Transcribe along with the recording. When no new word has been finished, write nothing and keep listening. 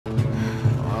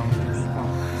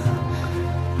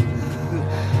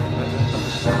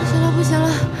不行了，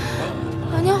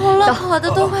老娘喉咙渴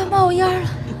的都快冒烟了。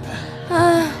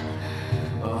哎，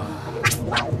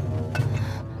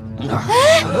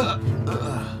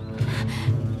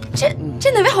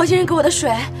这哪位好心人给我的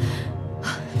水？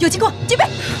有情况，戒备！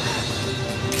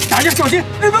大家小心，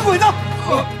日本鬼子！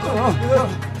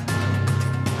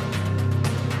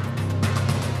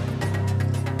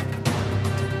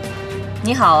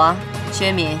你好啊，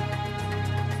薛敏，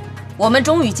我们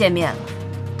终于见面了。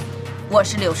我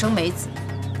是柳生美子。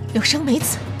柳生美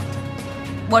子，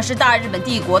我是大日本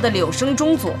帝国的柳生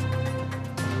中佐。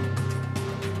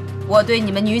我对你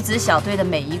们女子小队的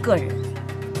每一个人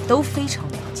都非常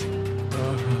了解。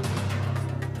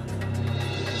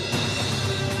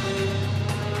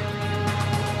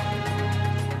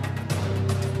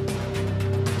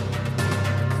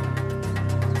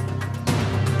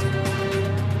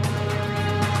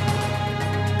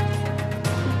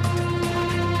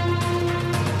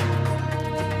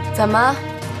怎么，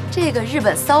这个日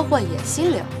本骚货也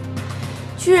心流，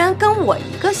居然跟我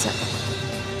一个姓？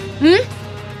嗯，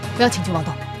不要轻举妄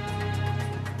动。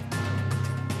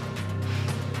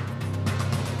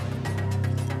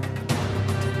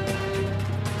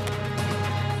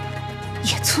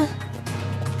野村，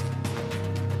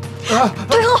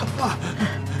退后！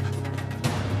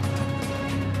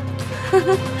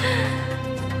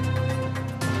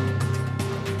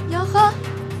哟呵，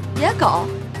野狗。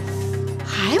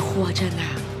还活着呢，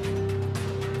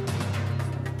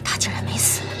他竟然没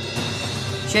死。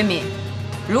薛敏，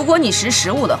如果你识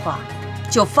时务的话，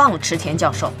就放了池田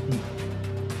教授。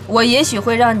我也许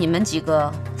会让你们几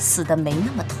个死得没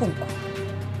那么痛苦。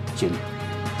薛敏，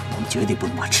我们绝对不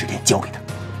能把池田交给他。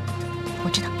我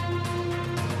知道。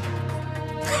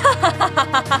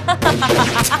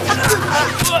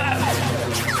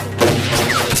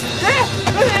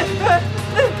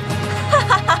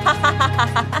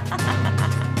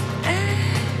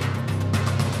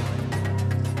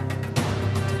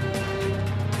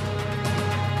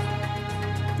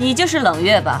你就是冷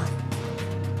月吧？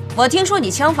我听说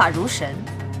你枪法如神，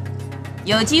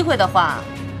有机会的话，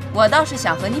我倒是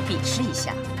想和你比试一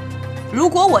下。如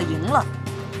果我赢了，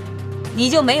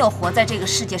你就没有活在这个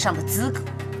世界上的资格；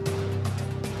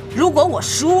如果我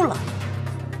输了，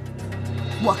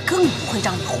我更不会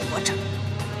让你活着。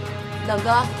冷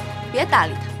哥，别搭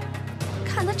理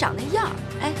他，看他长那样儿，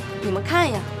哎，你们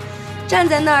看呀，站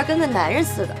在那儿跟个男人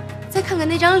似的，再看看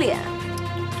那张脸，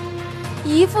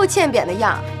一副欠扁的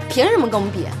样儿。凭什么跟我们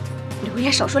比？柳如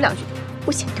烟少说两句，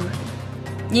不嫌丢人。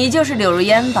你就是柳如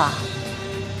烟吧？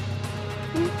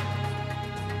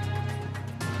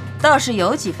倒是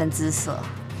有几分姿色。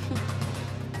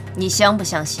你相不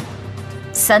相信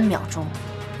？3秒钟，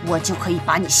我就可以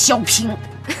把你削平。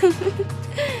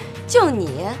就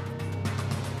你？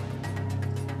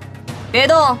别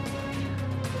动！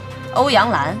欧阳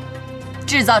兰，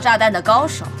制造炸弹的高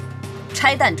手，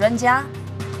拆弹专家。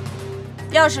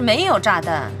要是没有炸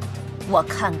弹，我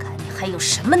看看你还有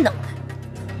什么能耐。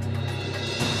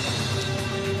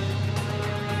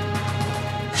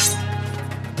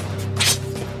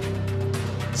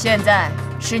现在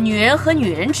是女人和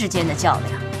女人之间的较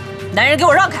量，男人给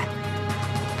我让开！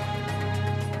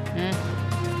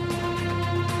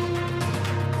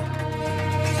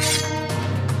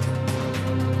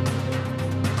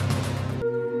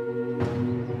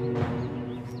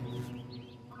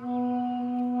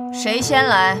谁先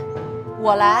来？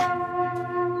我来。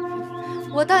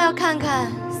我倒要看看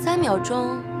3秒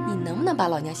钟你能不能把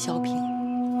老娘削平。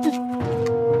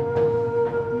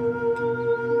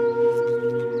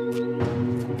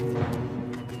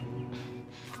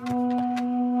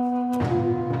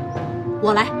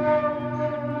我来。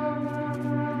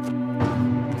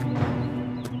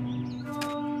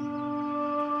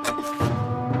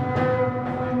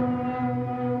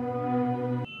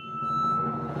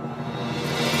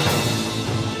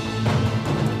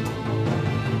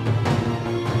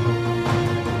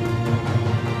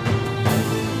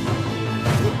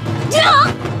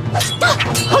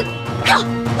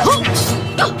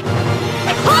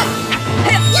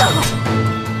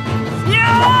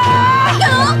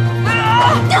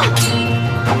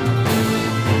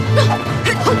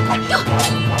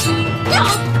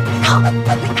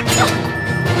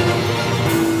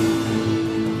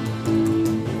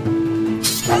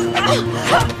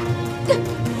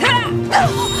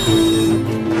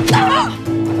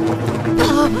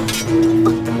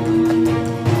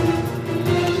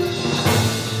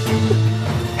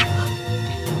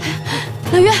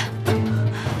冷月，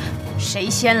谁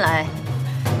先来？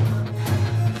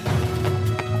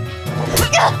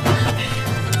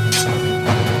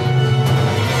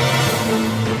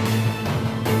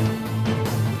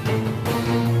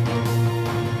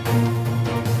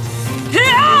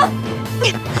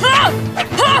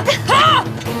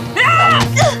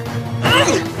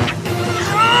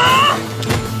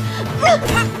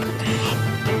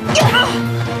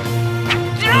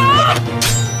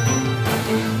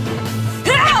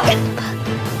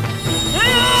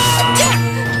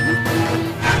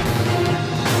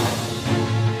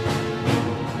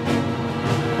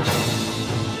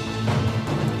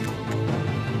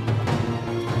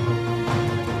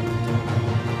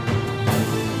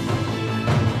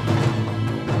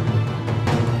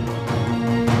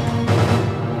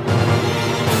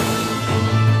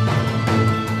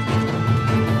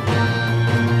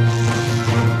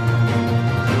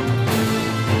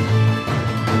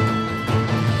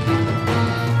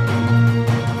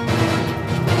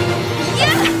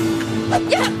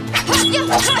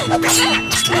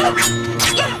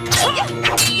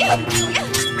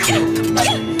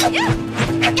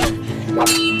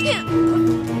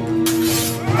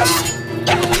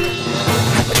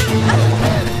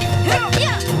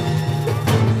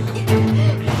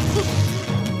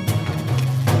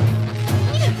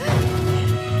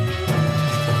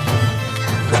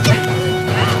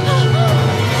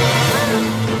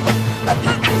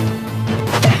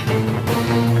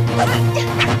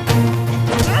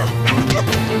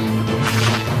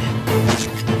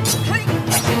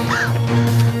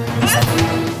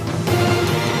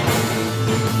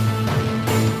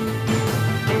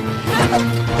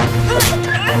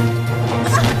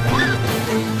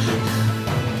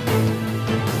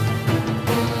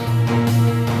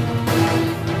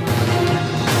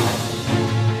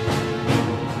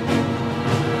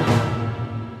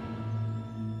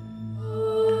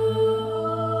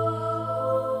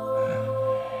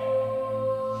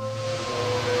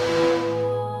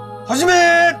始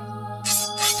め。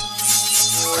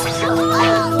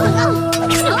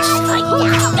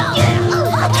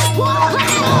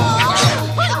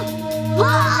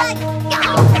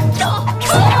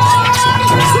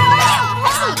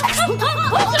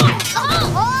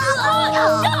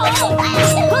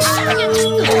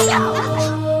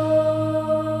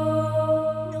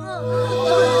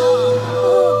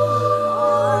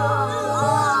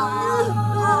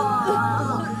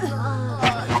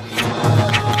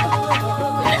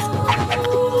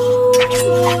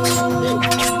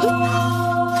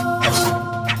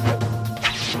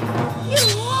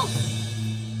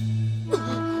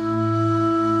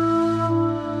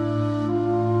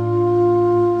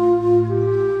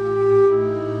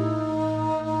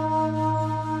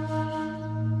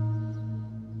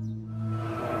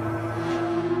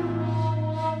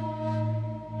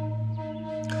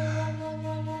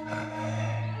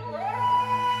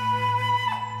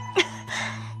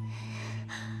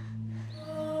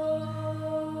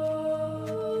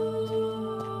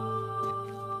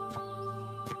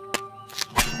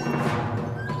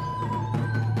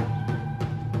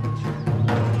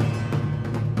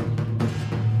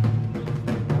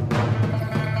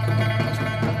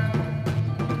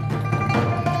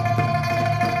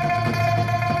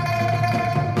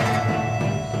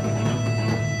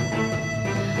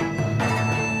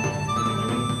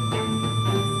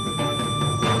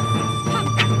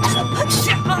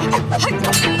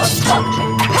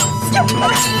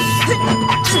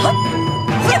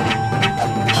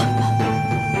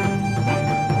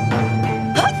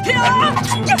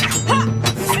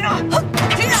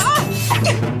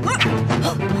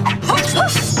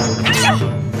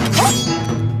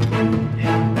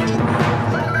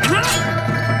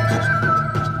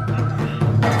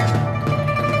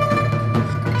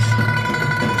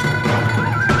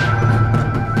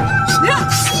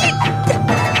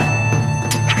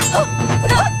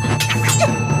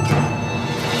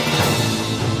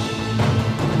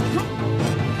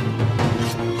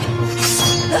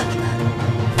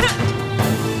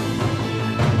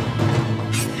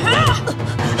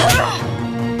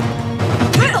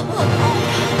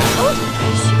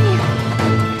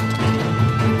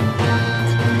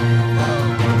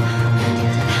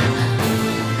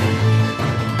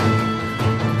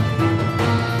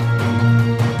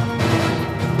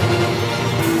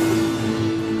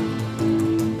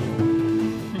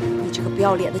不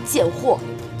要脸的贱货，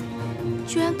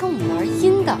居然跟我们玩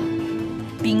阴的！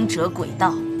兵者诡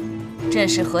道，这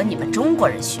是和你们中国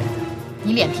人学的。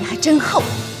你脸皮还真厚。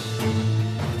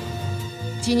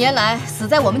几年来死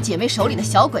在我们姐妹手里的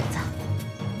小鬼子，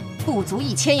不足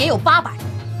1000也有800，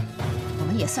我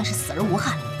们也算是死而无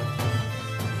憾了。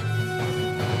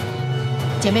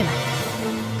姐妹们，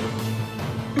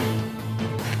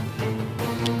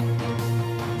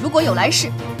如果有来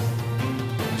世，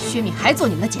薛敏还做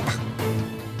你们的姐大，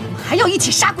我们还要一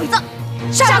起杀鬼子！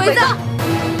杀鬼子！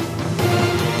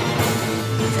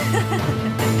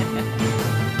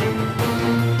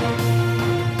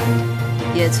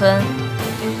野村，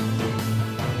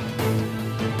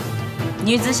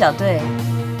女子小队，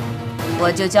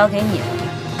我就交给你了。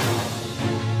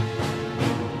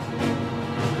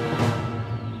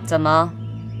怎么？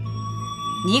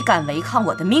你敢违抗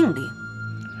我的命令？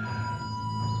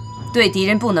对敌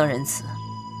人不能仁慈，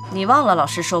你忘了老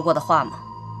师说过的话吗？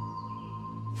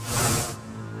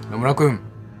野村君、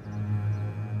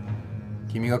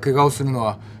君が怪我をするの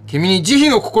は君に慈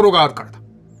悲の心があるからだ。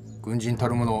軍人た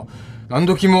るもの、何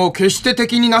時も決して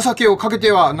敵に情けをかけ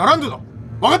てはならんぞだ。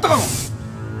分かったかの？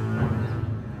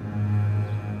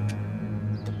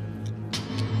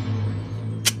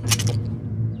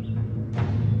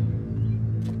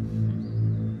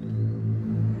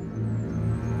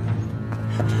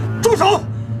住手！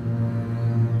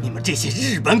你们这些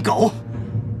日本狗，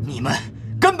你们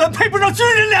根本配不上军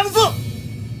人2字。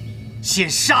先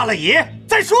杀了爷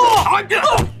再说。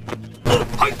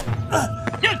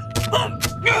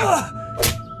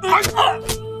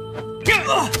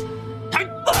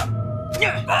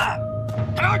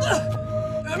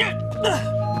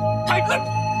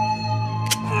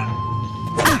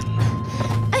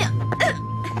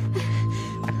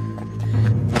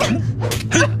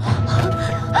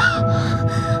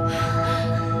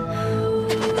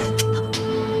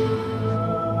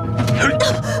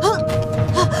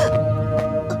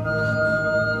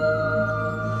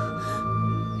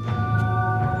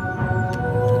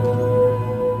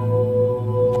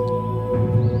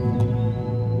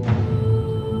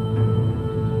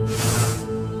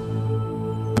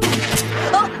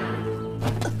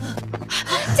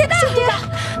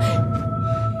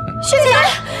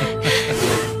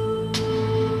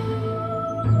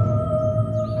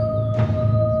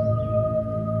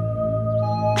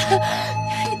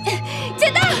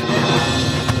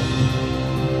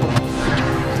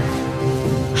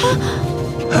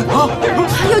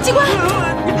有机关！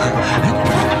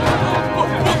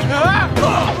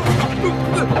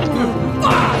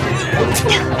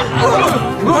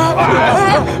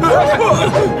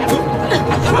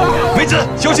梅子，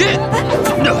小心！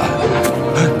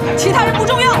其他人不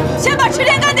重要，先把池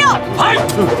田干掉！哎，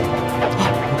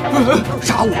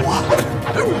杀我！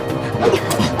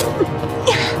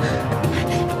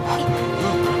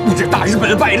你这大日本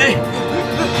的败类！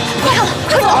快走，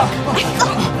快走！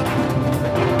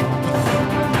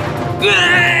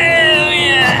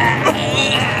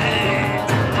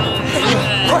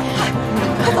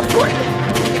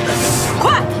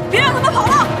快，别让他们跑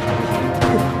了！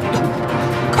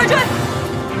快追！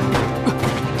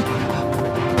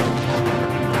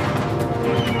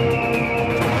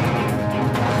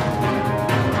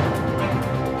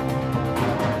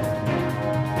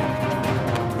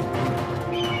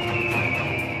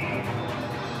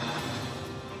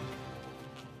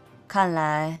看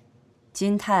来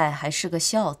金泰还是个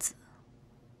孝子。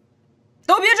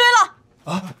都别追了！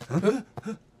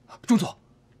中佐，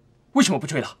为什么不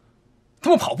追了？他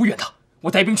们跑不远的，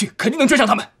我带兵去，肯定能追上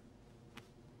他们。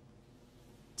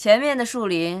前面的树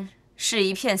林是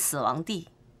一片死亡地，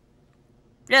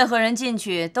任何人进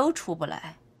去都出不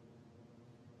来。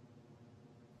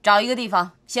找一个地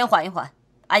方先缓一缓，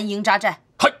安营扎寨。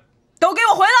嗨，都给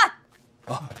我回来！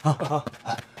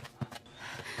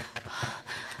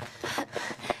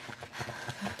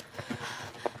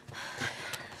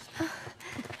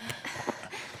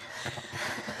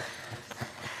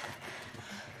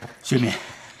学敏，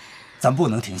咱不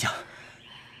能停下，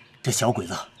这小鬼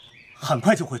子很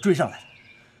快就会追上来。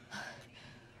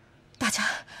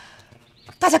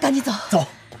大家赶紧走。走。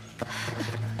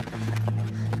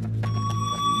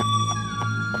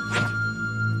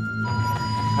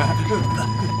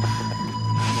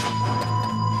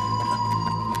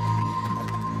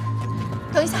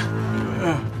等一下。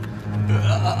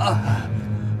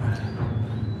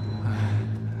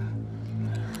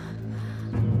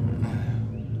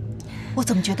我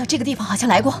怎么觉得这个地方好像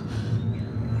来过？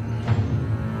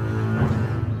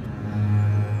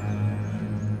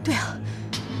对啊，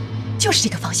就是这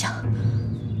个方向。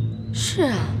是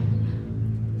啊，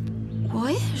我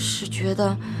也是觉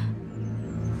得。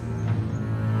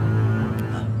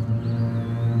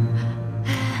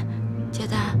哎，杰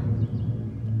丹，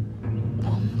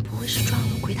我们不会是撞了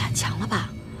鬼打墙了吧？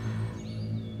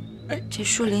这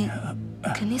树林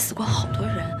肯定死过好多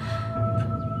人。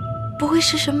不会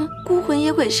是什么孤魂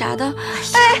野鬼啥的？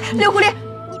哎，刘狐狸，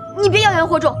你别妖言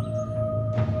惑众，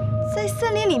在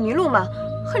森林里迷路嘛，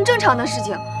很正常的事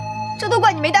情，这都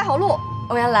怪你没带好路。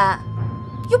欧阳兰，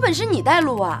有本事你带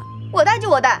路啊！我带就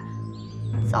我带，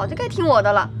早就该听我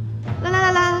的了。来，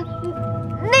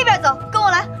那边走，跟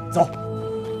我来。走，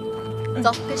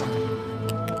走，跟上。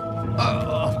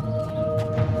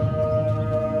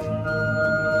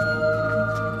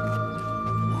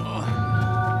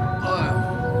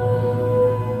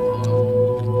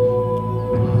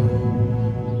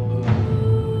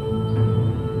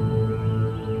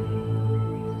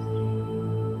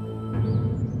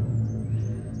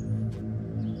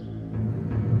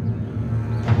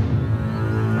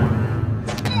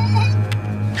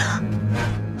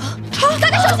大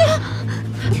家小心！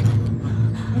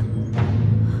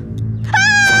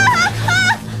啊！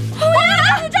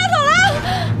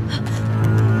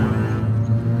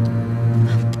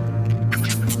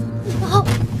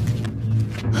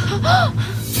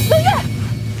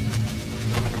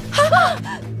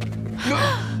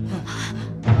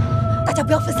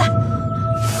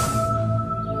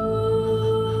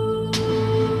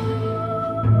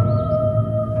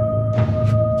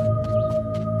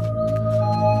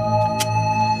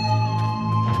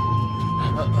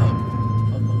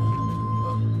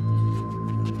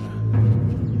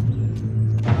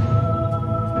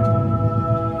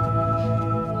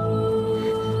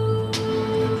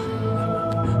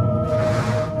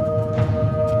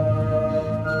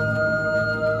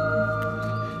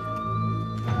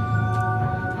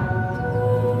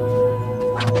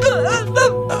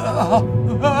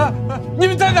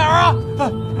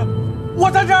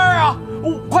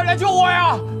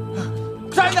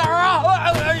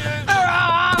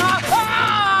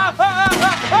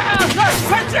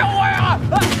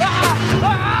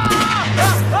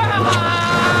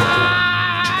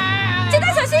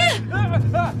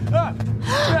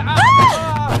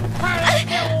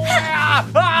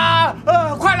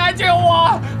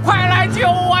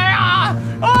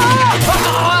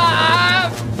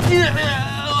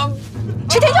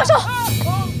教授，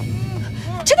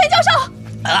池田教授，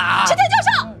池田教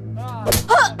授。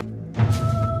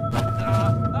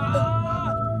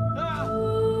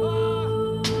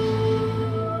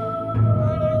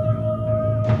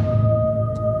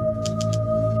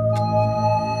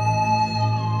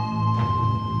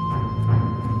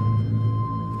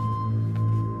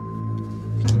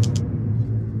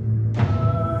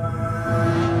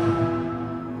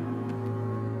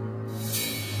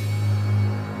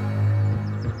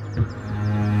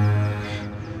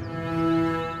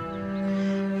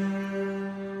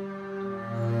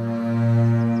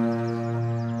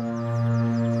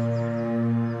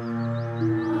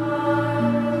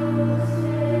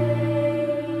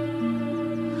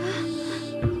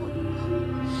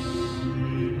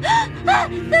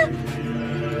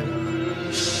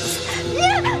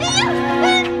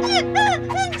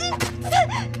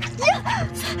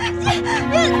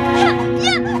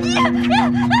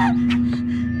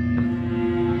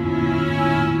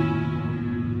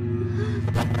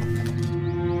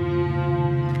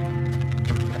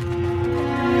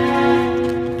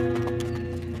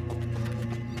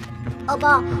 宝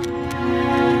宝，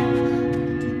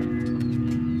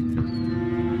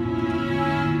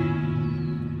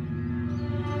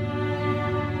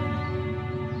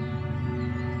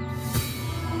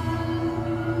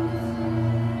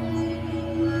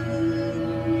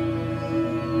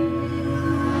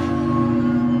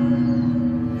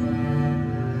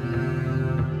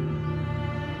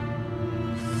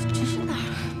这是哪儿？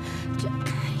这，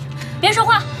别说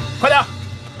话，快点！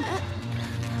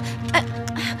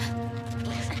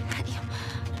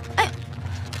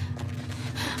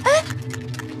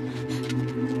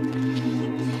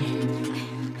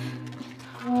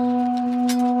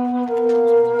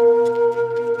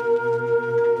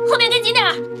 后面跟紧点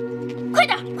儿，快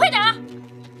点，快点！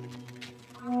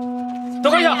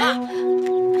等一下，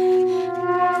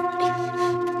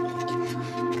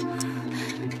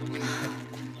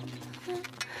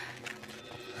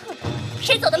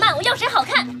谁走得慢，我要谁好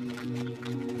看。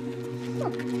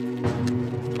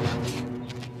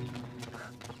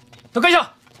等一下。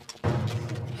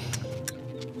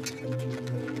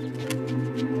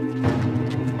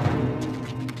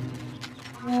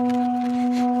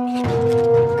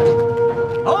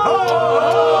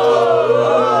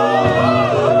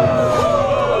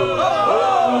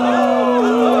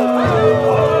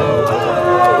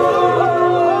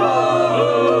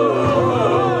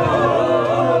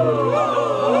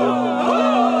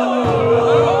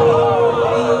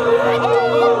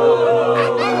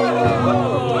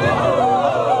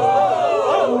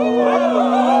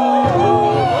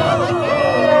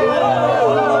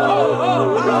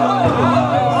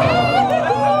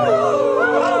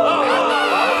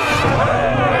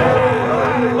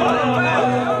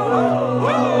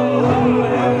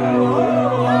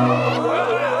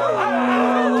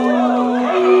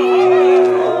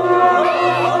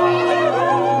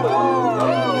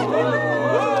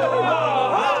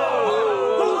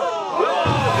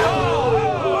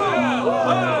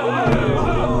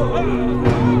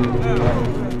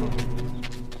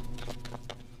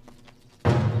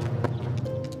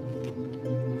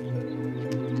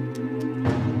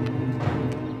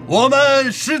 我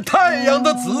们是太阳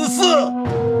的子嗣，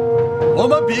我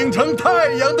们秉承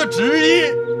太阳的旨意，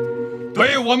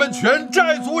对我们全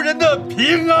寨族人的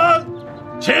平安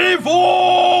祈福。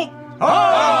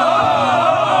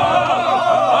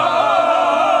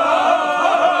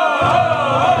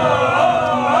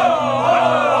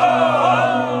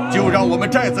就让我们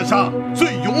寨子上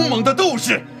最勇猛的斗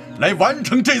士来完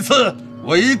成这次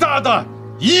伟大的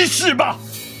仪式吧。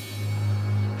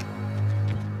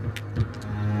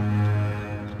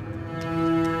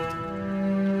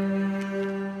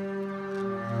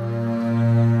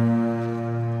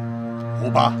 胡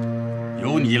巴，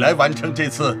由你来完成这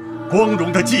次光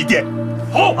荣的祭奠。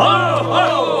好，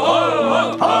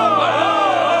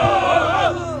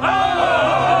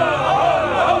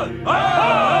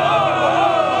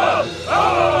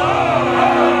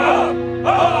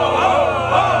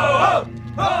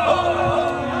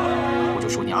我就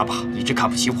说你阿爸一直看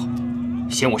不起我，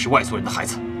嫌我是外族人的孩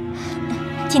子。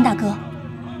金大哥，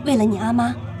为了你阿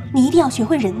妈，你一定要学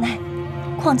会忍耐。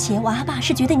况且我阿爸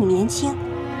是觉得你年轻。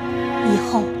 以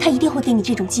后他一定会给你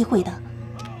这种机会的，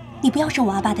你不要生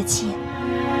我阿爸的气。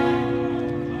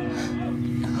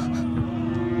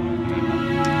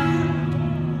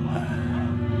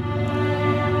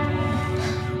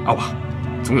阿爸，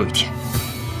总有一天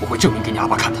我会证明给你阿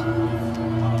爸看的。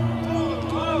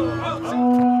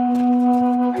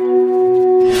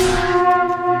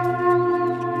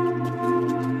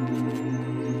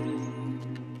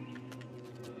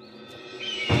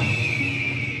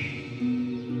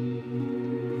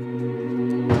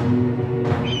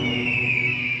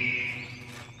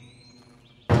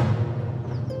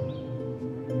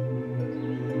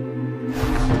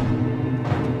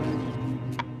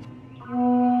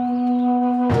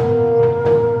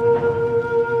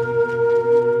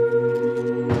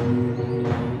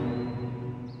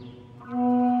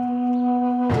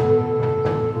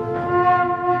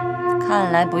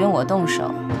不用我动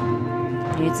手，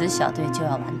女子小队就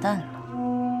要完蛋了。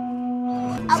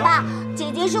阿爸，姐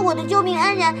姐是我的救命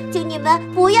恩人，请你们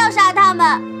不要杀他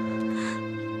们。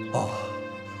哦，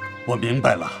我明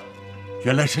白了，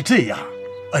原来是这样，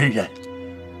恩人，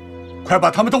快把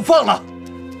他们都放了。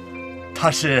他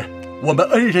是我们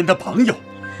恩人的朋友，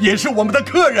也是我们的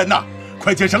客人呐！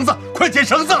快解绳子，快解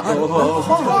绳子！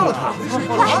放了他！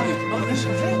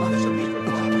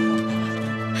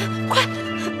快！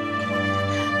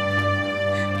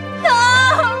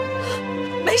啊！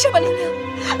没事吧，玲玲？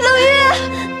冷月，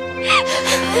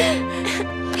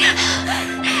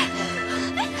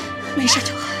没事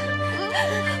就好。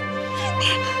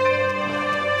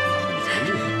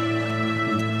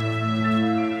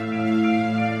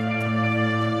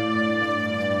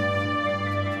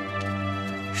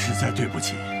实在对不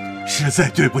起，实在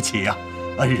对不起呀，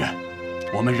恩人，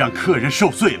我们让客人受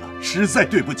罪了，实在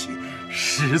对不起，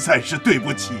实在是对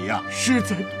不起呀，实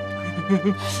在。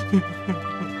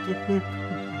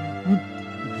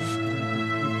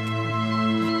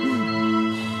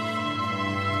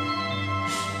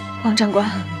王长官，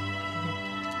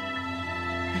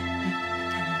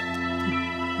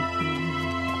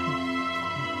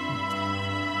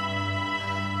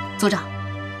组长，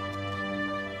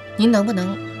您能不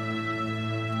能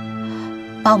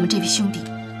把我们这位兄弟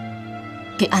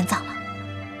给安葬了？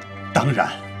当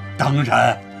然，当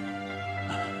然。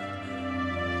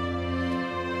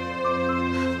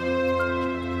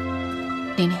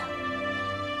玲玲，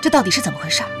这到底是怎么回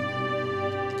事？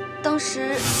当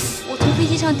时我从飞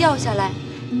机上掉下来，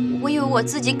我以为我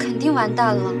自己肯定完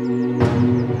蛋了。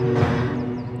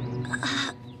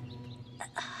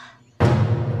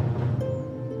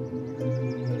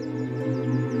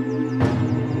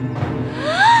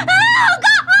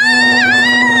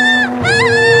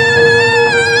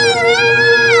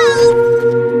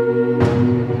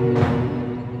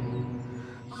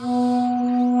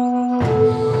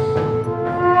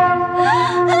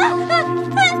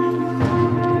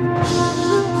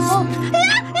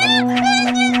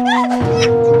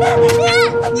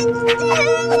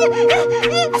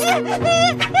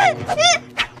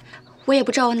我也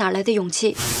不知道我哪来的勇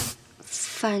气，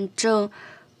反正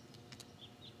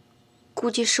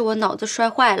估计是我脑子摔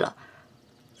坏了。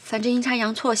反正阴差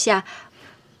阳错下，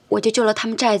我就救了他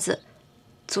们寨子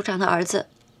组长的儿子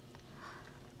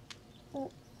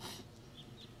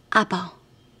阿宝。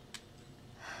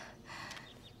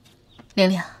玲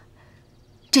玲，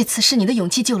这次是你的勇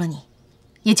气救了你，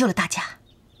也救了大家。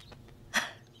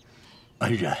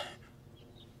恩人，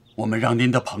我们让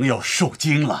您的朋友受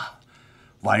惊了，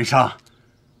晚上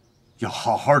要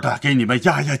好好的给你们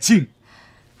压压惊。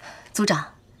组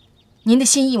长，您的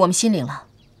心意我们心领了。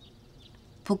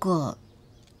不过，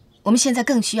我们现在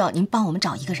更需要您帮我们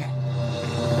找一个人。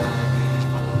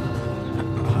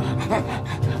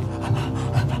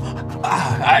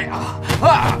哎呀！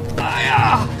哎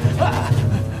呀！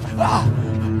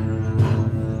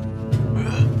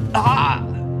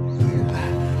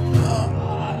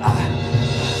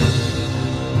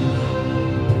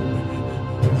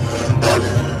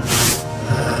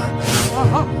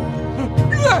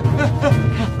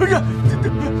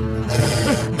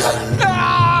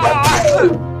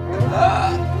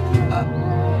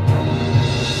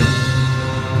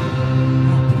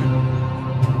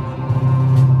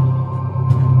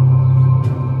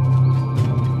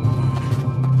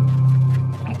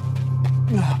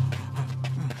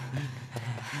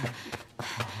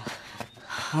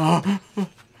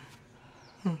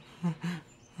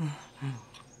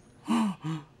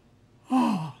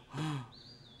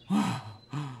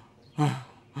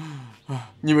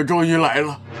你们终于来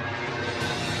了！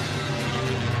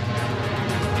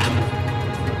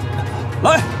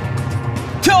来，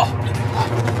跳，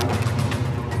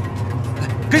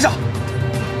跟上，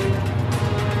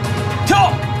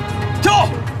跳，跳，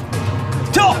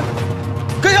跳，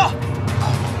跟上，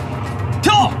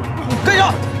跳，跟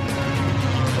上。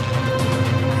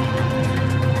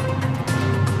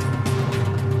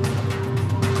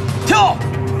跳，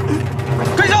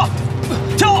跟上，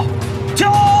跳，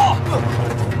跳，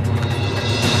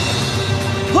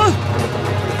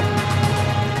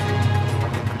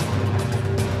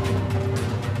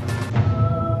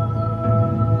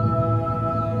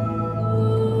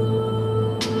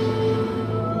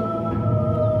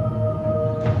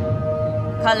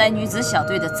看来女子小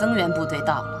队的增援部队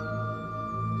到了，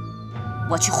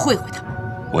我去会会他们。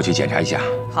我去检查一下。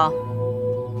好。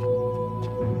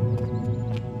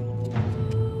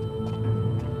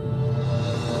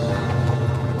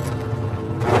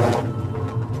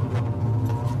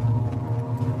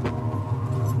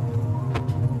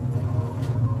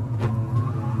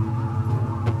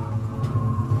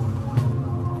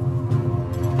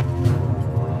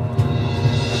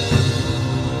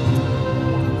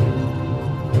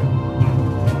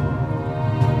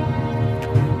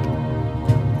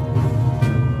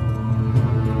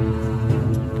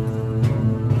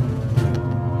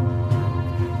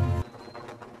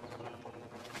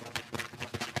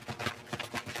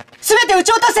で撃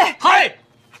ち落とせ。はい。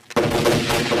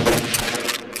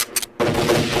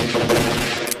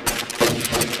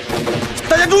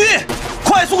大家注意，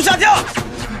快速下降！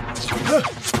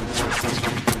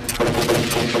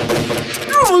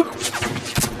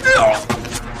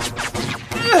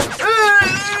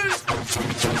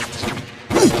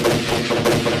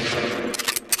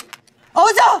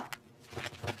欧总。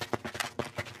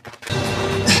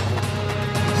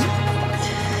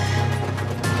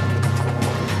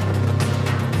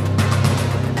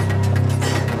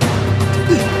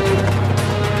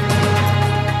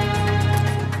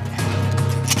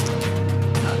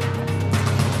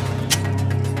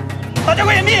 大家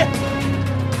快掩蔽！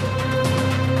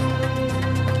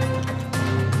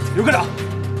刘科长，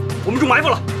我们中埋伏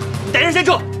了，你带人先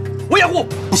撤，我掩护。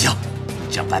不行，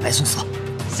你这样白白送死。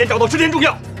先找到支点重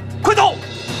要，快走！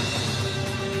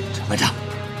陈班长，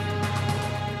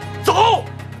走！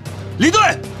离队！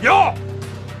有，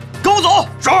跟我走。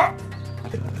是。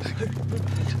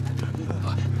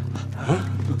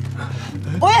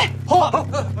喂，好，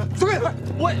这个，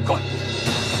喂，快，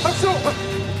走！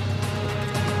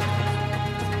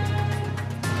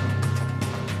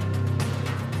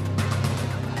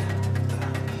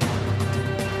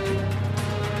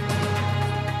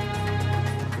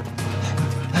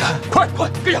 快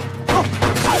跟上！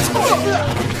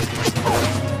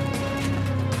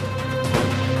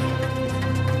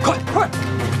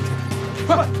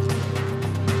快！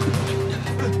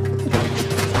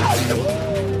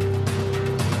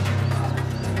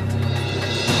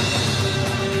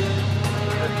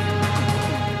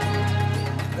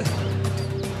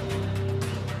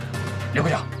刘科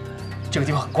长，这个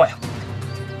地方很怪啊！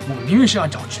我们明明是按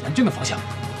照指南针的方向，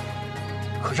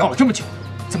可绕了这么久，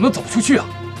怎么能走出去啊？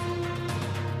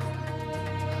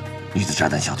 女子炸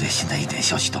弹小队现在一点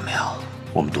消息都没有，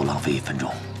我们多浪费1分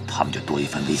钟，他们就多一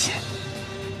分危险。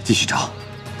继续找，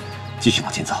继续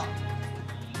往前走。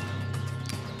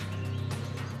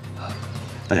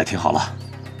大家听好了，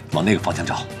往那个方向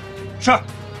找。是。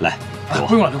来，跟我。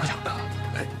不用了，刘科长。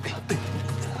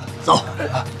走。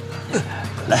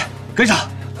来，跟上。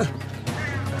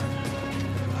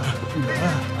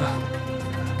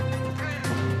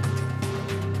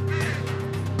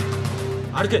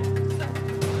歩け。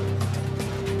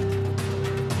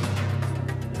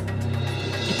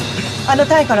 あの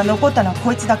隊から残ったのは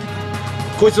こいつだけか。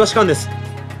こいつは士官です。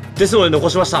ですので残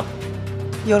しました。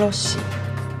よろし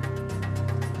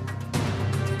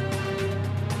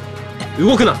い。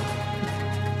動くな。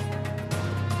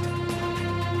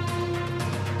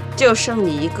就剩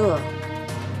你一个。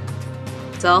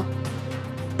走，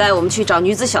带我们去找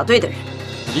女子小队的人。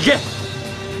行け。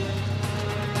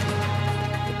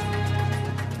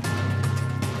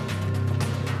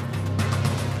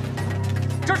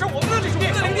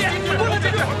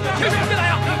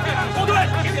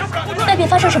 那边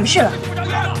发生什么事了？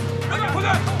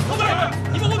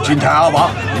金台、阿王，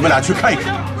你们俩去看一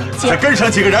看，再跟上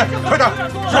几个人，快点！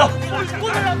走。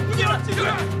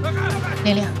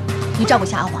玲玲，你照顾一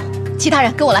下阿王，其他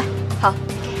人跟我来。好。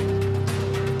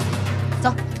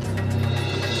走。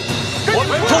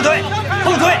后退！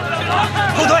后退！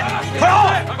后退！快后！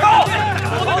高！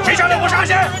谁上来我上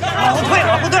先！往后退！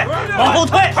往后退！往后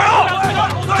退！快后！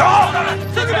高！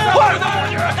快！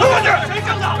退过去！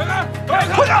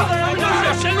快点！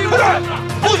快点！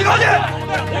不许靠近！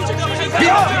停！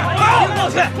好！过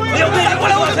去！没有队员过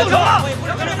来，我就动手了！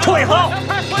退后！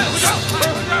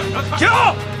停！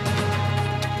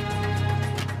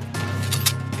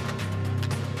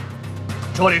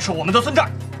这里是我们的村寨，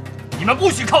你们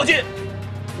不许靠近。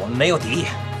我们没有敌意，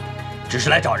只是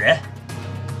来找人。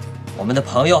我们的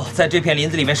朋友在这片林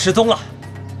子里面失踪了。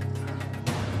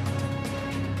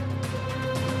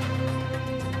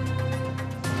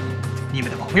你们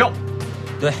的朋友？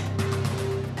对。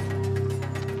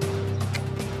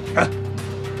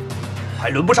还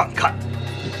轮不上你看。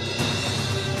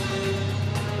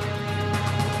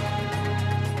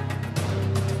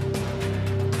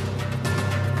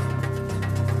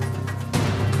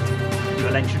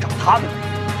原来你是找他们的，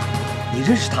你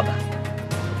认识他们？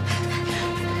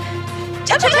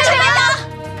陈排长！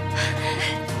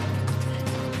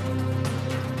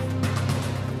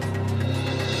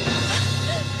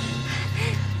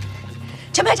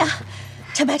陈排长，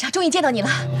陈排长，终于见到你了。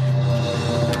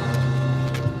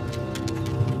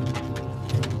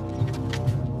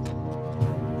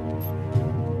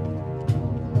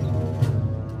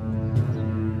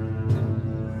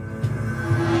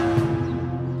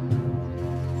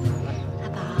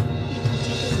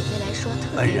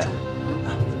恩人，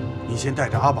你先带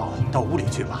着阿宝到屋里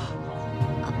去吧。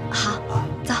好，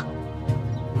走。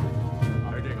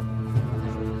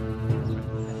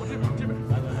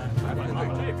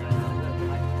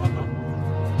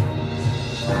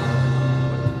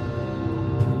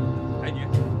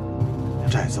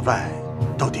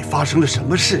发生了什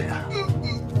么事啊？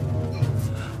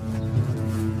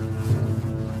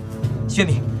薛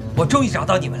明，我终于找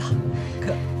到你们了。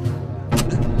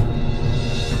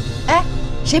哎，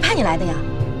谁派你来的呀？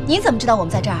你怎么知道我们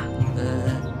在这儿？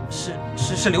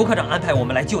是刘科长安排我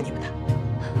们来救你们的。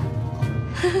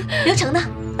刘成呢？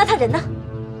那他人呢？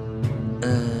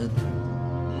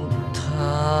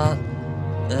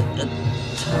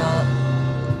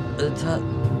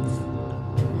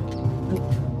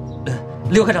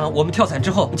刘科长，我们跳伞之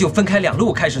后就分开2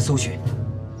路开始搜寻。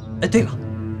哎，对了，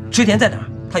织田在哪儿？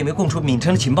他有没有供出闵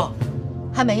城的情报？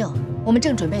还没有，我们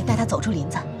正准备带他走出林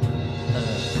子。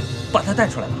把他带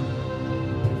出来吧。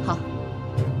好，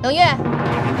冷月。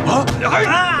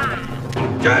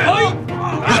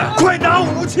快拿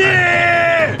武器！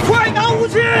快拿武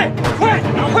器！快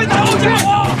拿武器！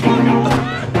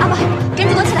阿爸，跟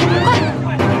着躲起来，快！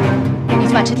你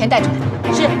去把织田带出来。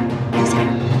是，留下。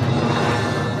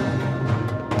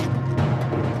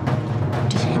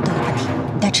这些人都有问题，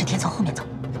你带织田从后面走。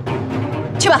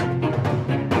去吧。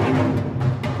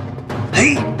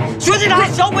嘿，学弟长，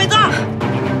小鬼子！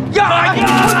呀！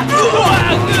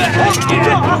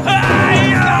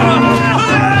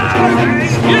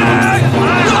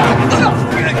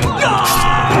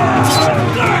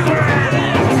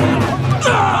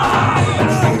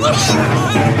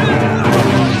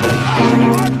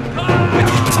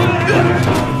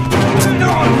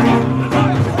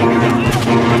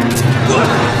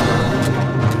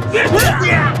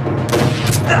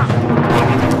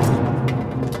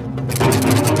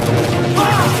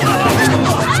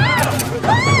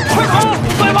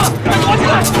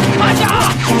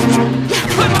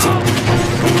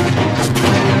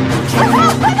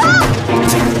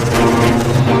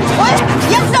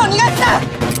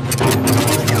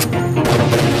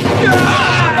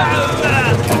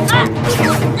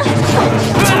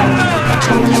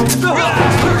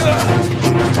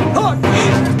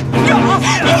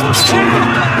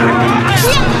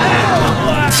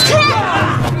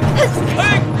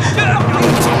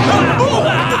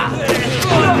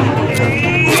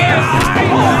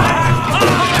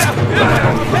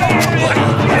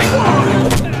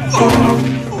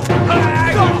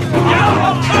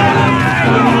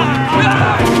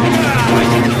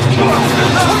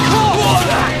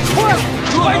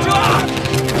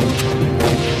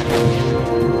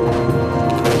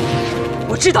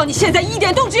知道你现在一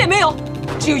点动静也没有，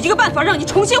只有一个办法让你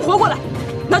重新活过来，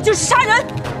那就是杀人。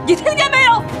你听见没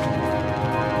有？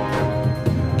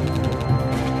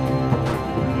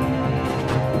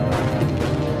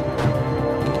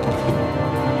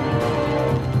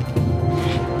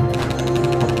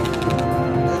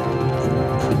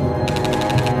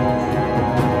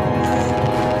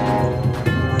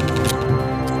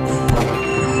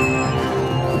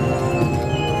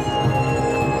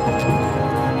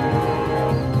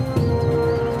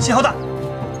信号弹，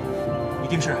一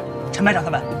定是陈排长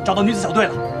他们找到女子小队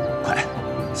了。快，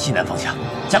西南方向，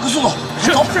加快速度，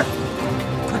是走是。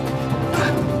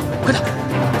快点！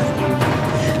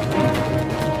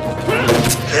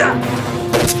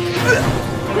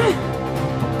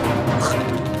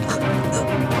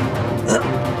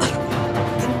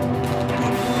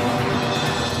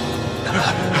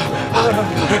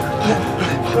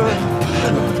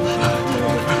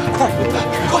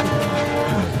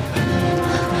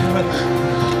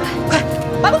快，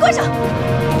把门关上！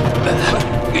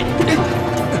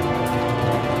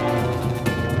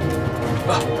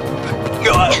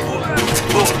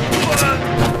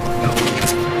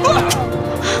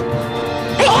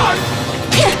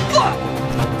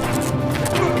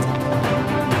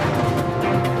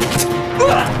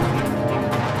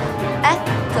哎，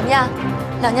怎么样？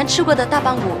老娘吃过的大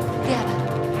棒骨厉害吧？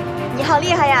你好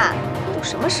厉害呀！都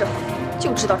什么时候了，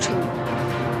就知道吹牛。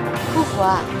不服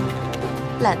啊？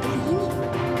懒得理你。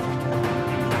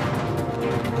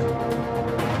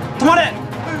止まれ！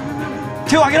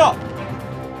手を上げろ！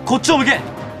こっちを向け！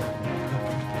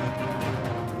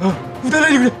撃たな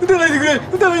いでくれ！撃たないでくれ！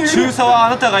撃たないでくれ！中佐はあ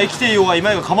なたが生きていようがい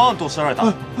まいが構わんとおっしゃられた。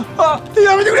や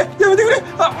めてくれ！やめてくれ！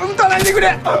撃たないでく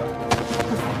れ！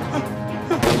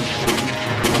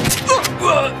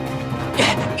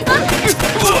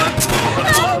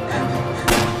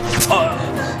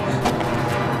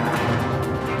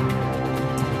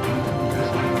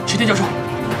池田教授，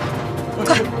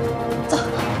快走！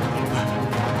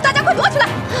大家快躲起来！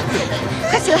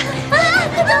快起来！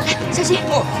小心，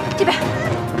这边。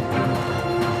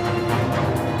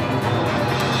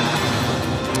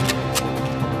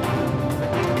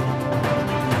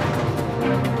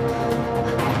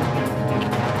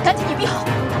赶紧隐蔽好。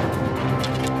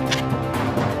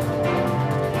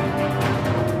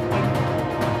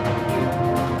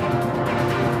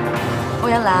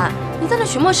元兰，你在那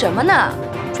寻摸什么呢？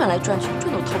转来转去，转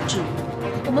都透支。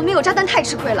我们没有炸弹太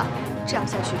吃亏了，这样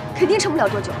下去肯定撑不了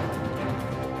多久。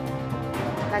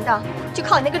难道就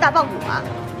靠你那根大棒骨吗？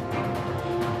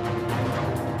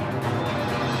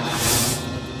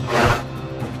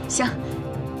行，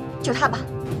就他吧。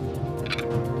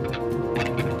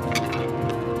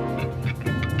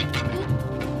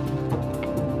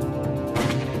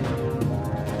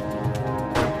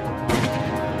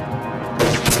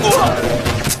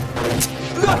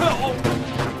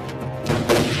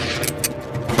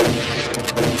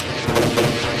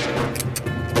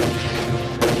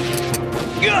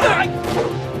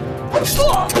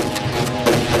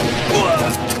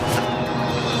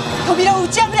扉を打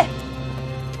ち破れ。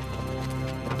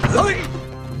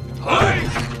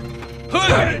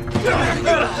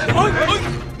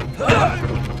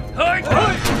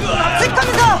突っ込む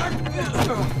ぞ。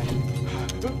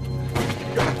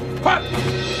快！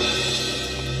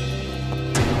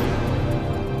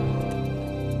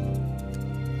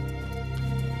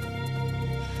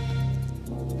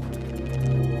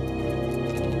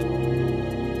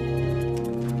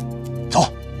走。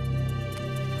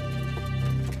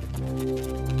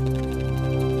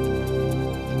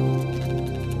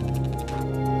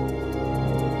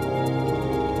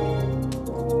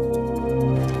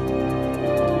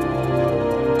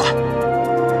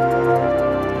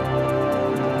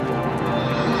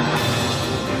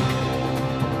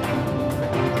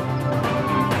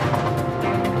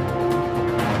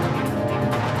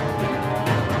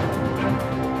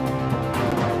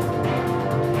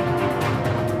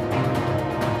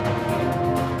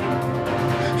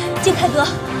金泰哥，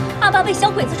阿爸被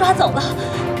小鬼子抓走了，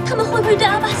他们会不会对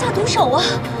阿爸下毒手啊？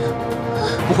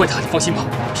不会的，你放心吧，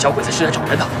小鬼子是来找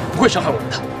人的，不会伤害我们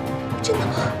的。真的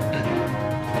吗？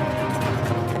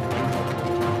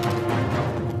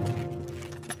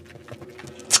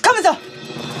突っ込むぞ。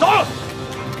走。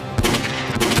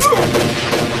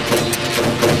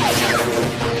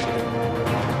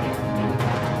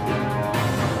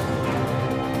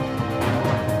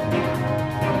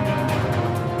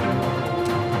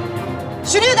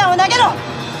手榴弾を投げろ。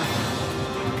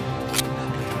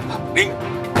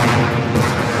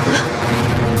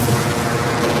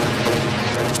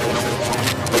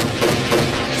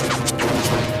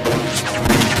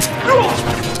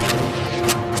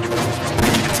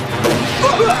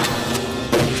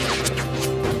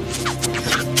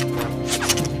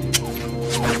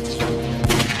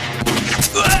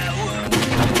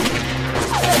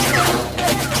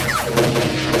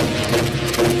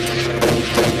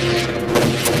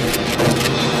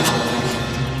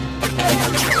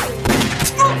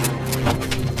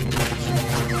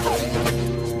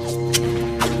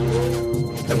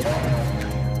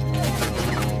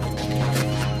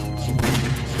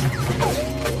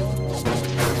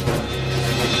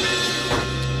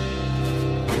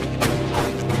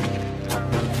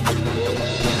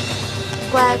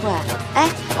乖乖，哎，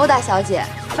欧大小姐，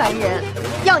烦人，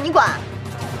要你管？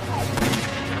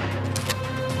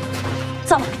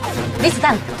糟了，没子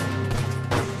弹了。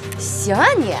行啊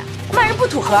你，骂人不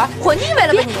吐核，混腻歪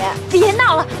了吧你？别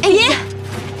闹了，哎别！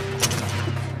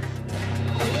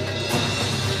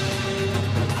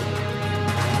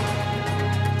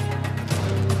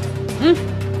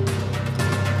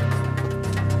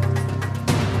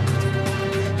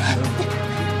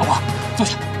老婆，坐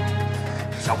下。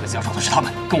小鬼子要找的是他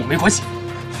们，跟我没关系。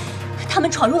他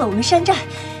们闯入了我们山寨，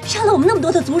杀了我们那么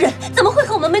多的族人，怎么会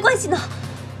和我们没关系呢？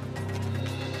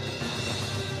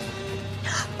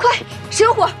快，谁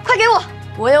有火？快给我！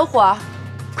我有火，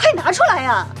快拿出来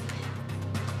呀！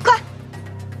快！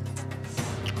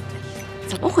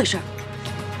怎么回事？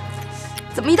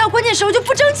怎么一到关键时候就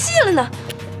不争气了呢？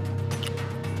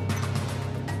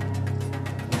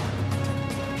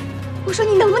我说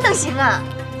你能不能行啊？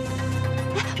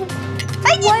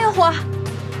哎，我有火。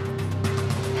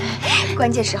关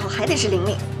键时候还得是玲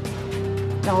玲，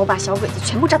让我把小鬼子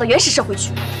全部炸到原始社会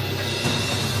去。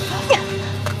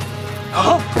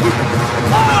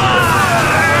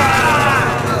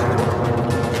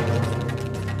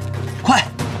快，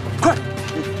快，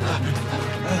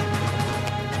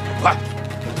快！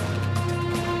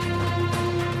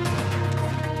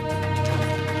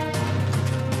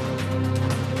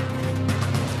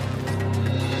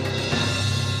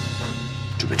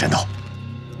准备战斗。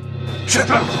是。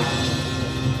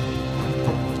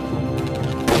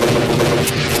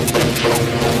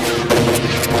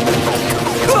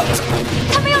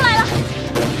他们又来了！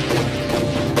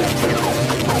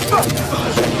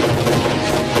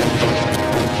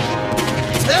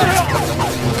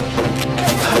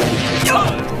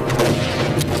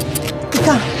い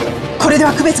かん、これで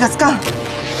は区別がつかん。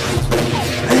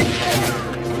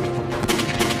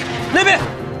那边。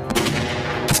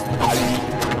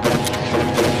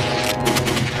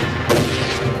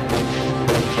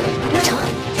刘成，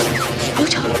刘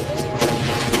成。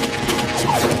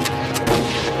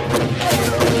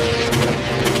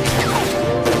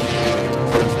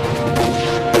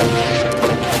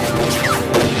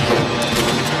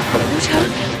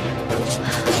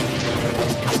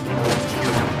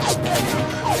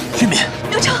 玉敏，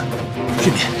刘成，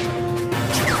玉敏，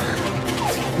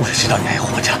我也知道你还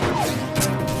活着。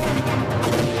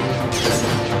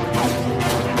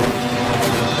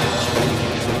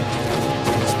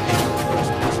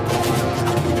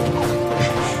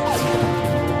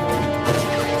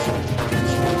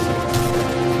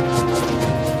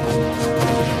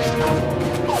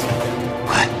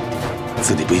快，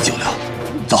自己杯酒了，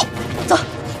走，走。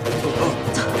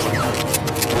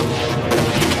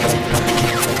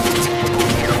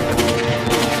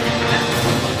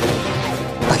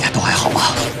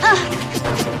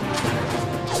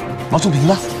 王素萍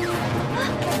呢？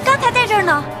刚才在这儿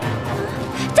呢，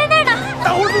在那儿呢。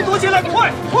大伙儿都躲起来，快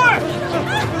快！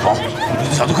好，你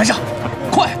的小队快上，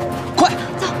快快，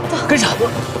走走，跟上！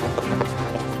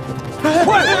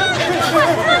快！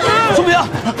素萍，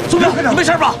素萍，你没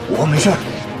事吧？我没事，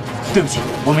对不起，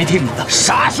我没听你的。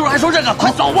啥时候还说这个？快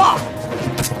走吧！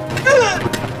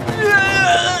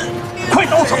快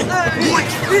走！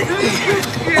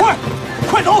快，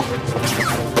快走！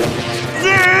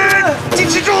 坚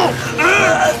持住！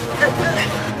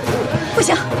不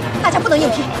行，大家不能硬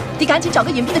拼，得赶紧找个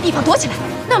隐蔽的地方躲起来。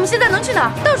那我们现在能去哪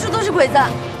儿？到处都是鬼子。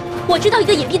我知道一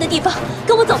个隐蔽的地方，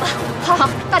跟我走吧。好好，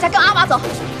大家跟阿娃走。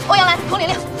欧阳兰、佟玲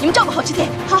玲，你们照顾好之田。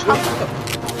好好。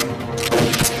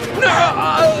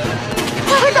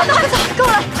快走，快走，跟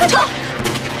我来，快走，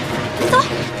走。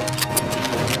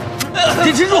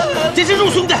坚持住，坚持住，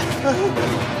兄弟！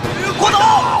快走！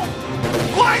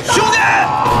快走！兄弟！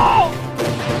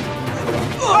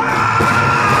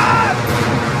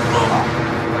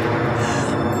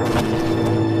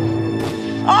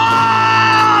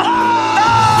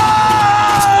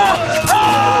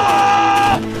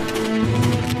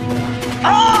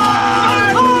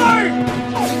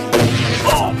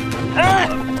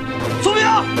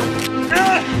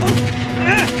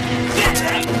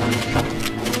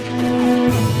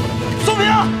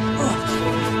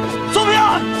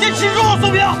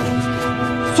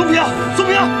 宋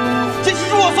平，坚持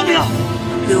住啊，宋平！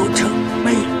刘成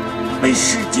没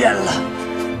时间了，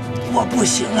我不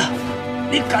行了，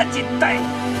你赶紧带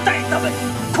他们，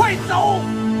快走！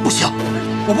不行，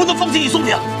我不能放弃你，宋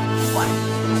平。我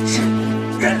是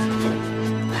人，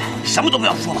什么都不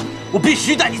要说了，我必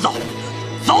须带你走，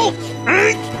走！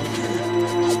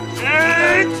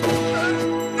走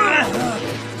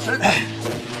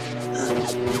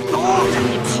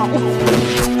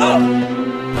あ！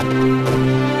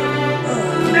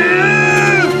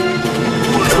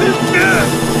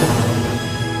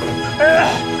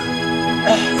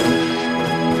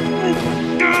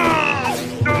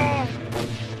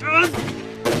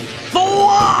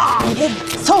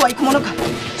そうはいくものか。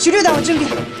手榴弾を準備。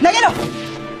投げろ。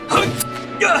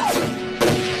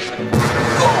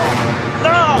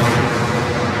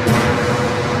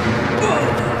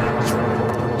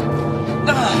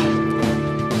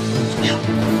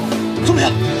宋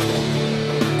平，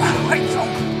快走！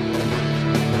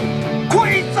快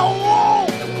走哦！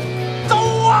走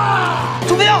啊！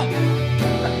宋平！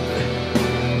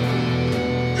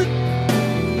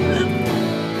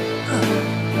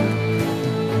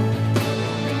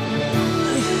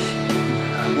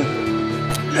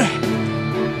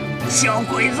小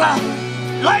鬼子，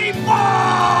来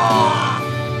吧！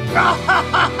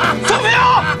宋平！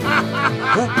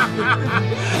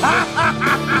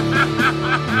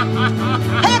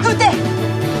早く撃て！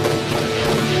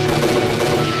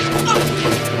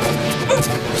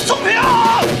宋平！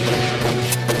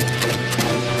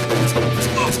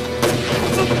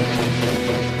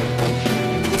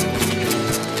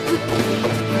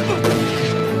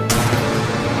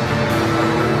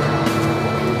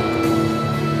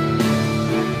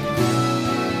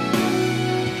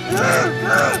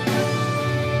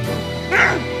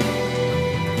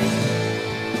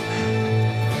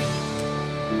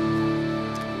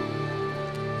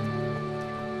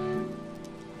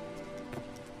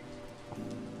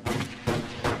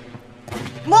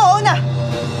もう追うな。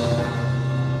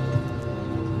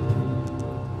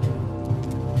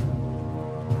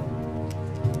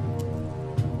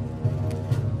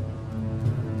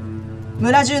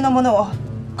村中の者を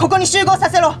ここに集合さ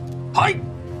せろ。はい。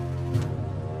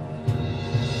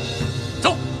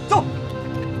走走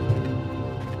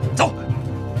走！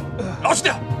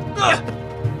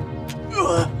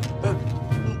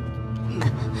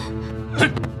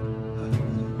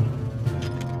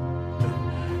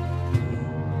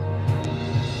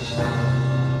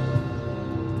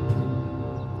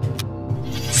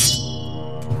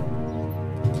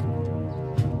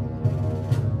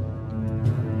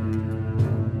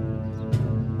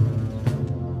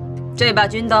这把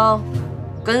军刀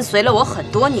跟随了我很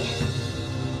多年，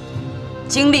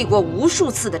经历过无数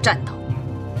次的战斗，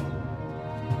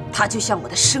它就像我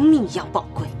的生命一样宝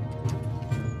贵。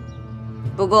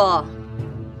不过，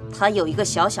它有一个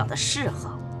小小的嗜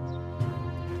好，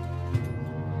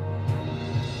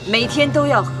每天都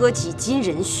要喝几斤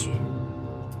人血。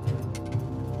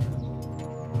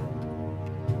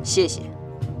谢谢，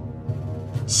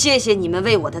谢谢你们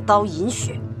为我的刀饮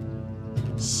血，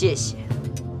谢谢。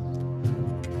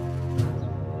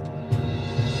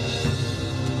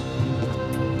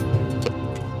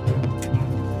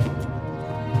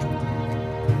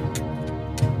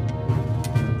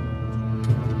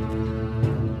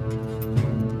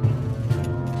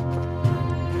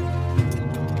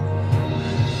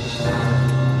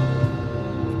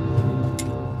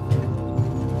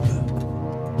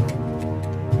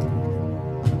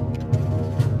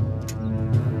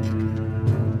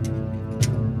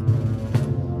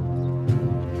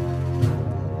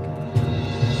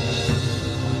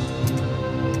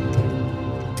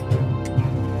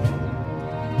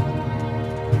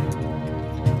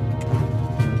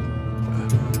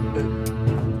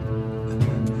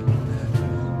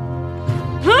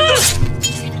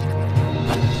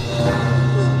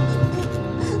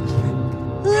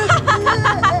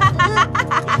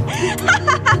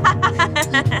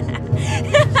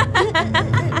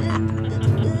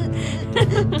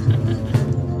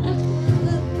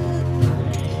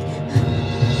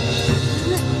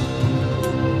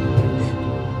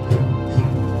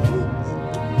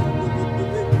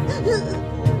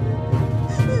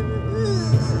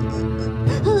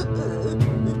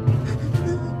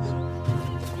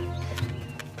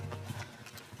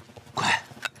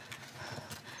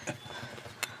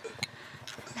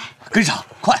 跟上，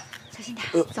快！小心点，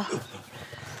走。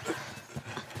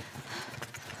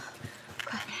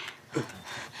快！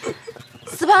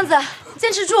死胖子，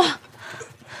坚持住！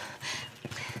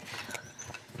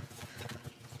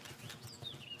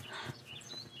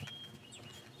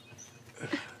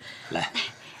来，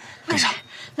跟上！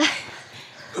来，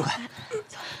快！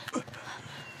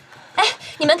哎，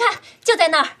你们看，就在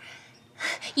那儿。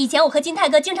以前我和金泰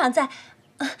哥经常在，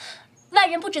外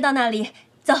人不知道那里。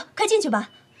走，快进去吧。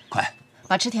 快，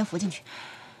把池田扶进去。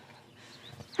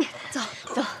走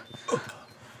走，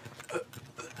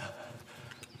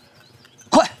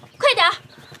快，快点儿！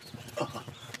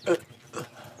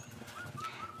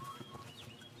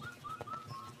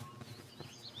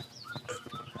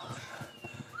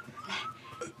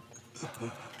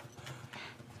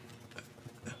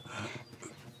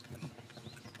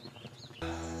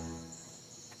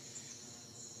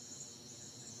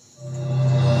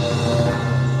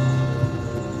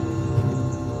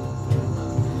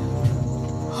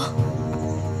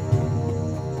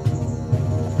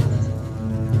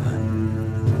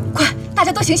大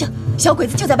家都醒醒！小鬼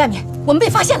子就在外面，我们被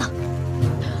发现了！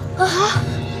啊！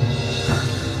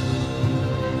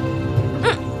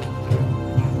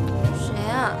谁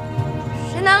呀？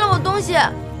谁拿了我东西？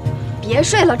别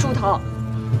睡了，猪头！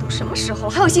都什么时候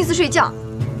还有心思睡觉？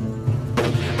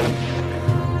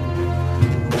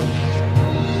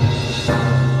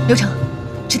刘成，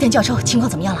池田教授情况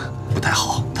怎么样了？不太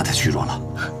好，他太虚弱了。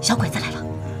小鬼子来了。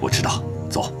我知道，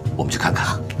走，我们去看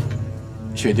看。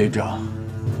薛队长。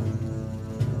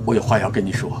 我有话要跟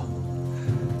你说，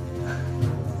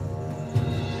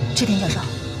池田教授，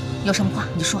有什么话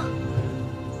你说。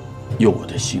用我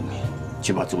的性命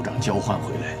去把组长交换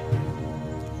回来，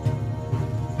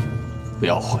不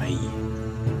要怀疑，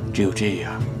只有这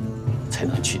样，才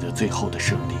能取得最后的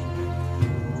胜利。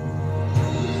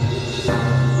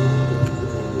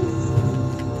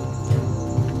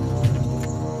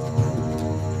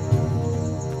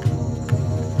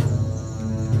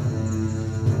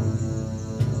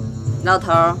老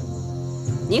头儿，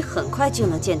你很快就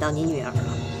能见到你女儿了。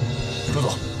朱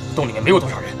总，洞里面没有多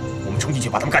少人，我们冲进去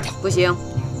把他们干掉。不行，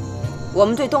我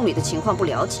们对洞里的情况不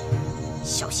了解，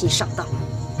小心上当。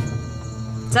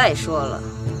再说了，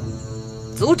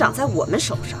组长在我们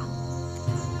手上，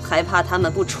还怕他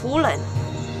们不出来呢？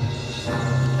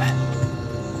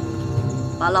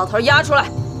把老头押出来！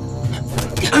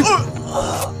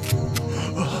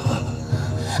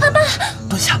阿爸，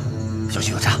蹲下，小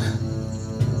心有诈。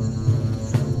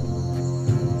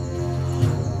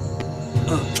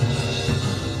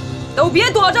 都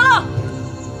别躲着了！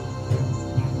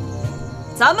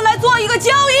咱们来做一个交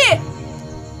易，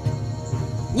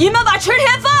你们把池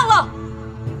田放了，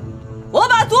我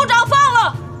把组长放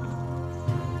了，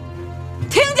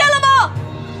听见了吗？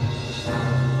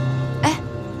哎，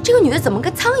这个女的怎么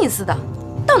跟苍蝇似的，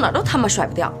到哪儿都他妈甩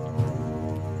不掉。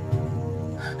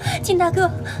金大哥，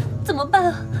怎么办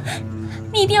啊？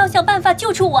你一定要想办法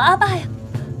救出我阿爸呀！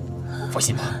放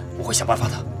心吧，我会想办法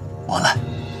的。王兰，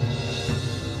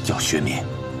叫学民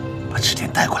把池田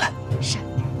带过来。是。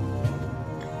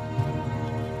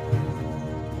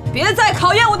别再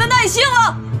考验我的耐性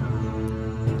了，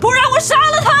不然我杀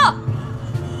了他！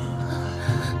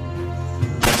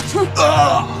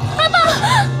阿爸，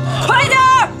快点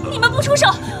儿！你们不出手，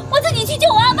我自己去救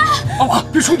我阿爸。阿爸，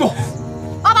别冲动！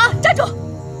阿爸，站住！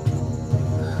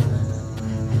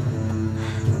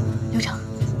刘成，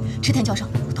池田教授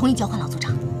同意交换老组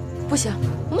长。不行，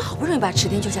我们好不容易把池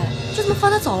田救下来，就这么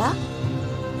放他走了？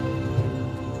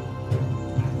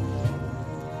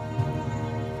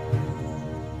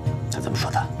他怎么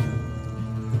说的？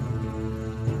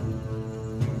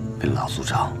为了老组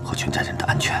长和全寨人的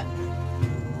安全，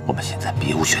我们现在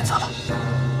别无选择了。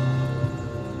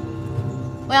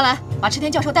欧阳兰，把池田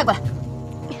教授带过来。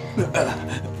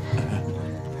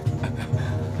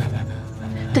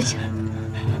蹲下。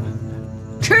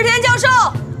池田教授，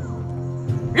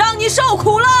让你受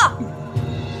苦了，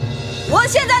我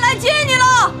现在来接你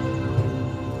了。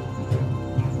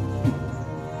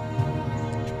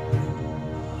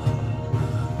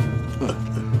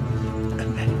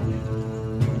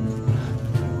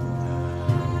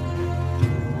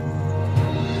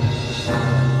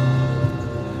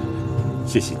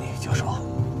谢谢你，教授。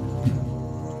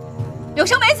柳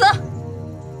生梅子，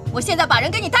我现在把人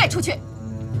给你带出去，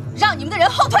让你们的人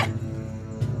后退。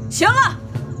行了，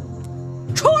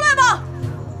出来吧。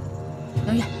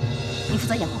冷月，你负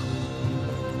责掩护。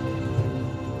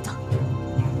走。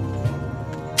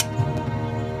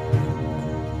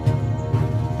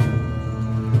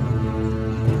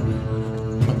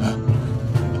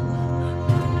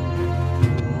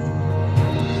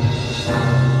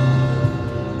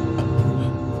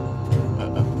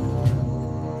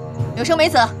柳生梅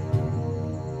子，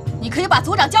你可以把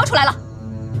组长交出来了。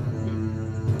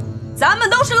咱们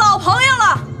都是老朋友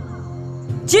了，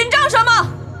紧张什么？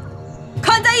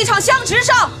看在一场相持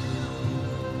上，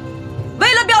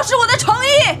为了表示我的诚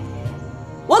意，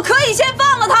我可以先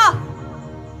放了他。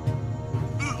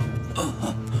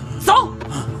走。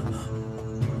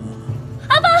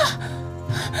阿爸，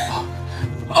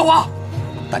阿娃，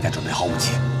大家准备好武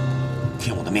器，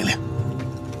听我的命令。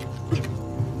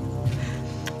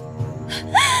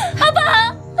阿爸，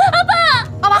阿爸，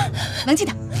阿娃，冷静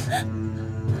点。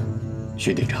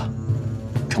薛队长，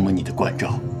承蒙你的关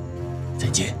照，再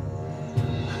见。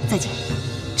再见，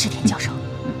池田教授。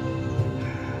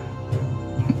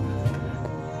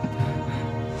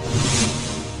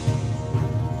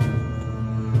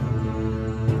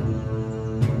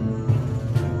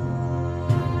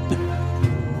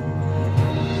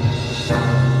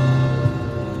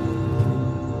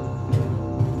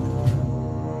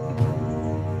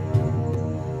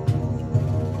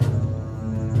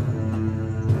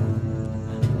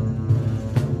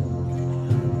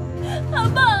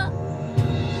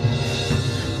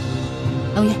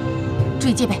冷月，注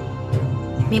意戒备。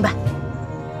明白。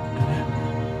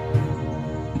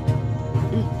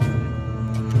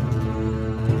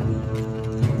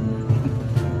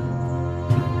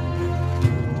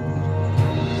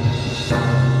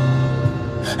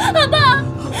阿爸，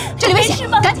这里危险，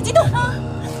赶紧机动！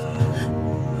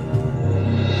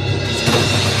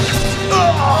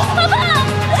阿爸，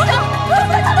组长，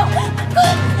快走！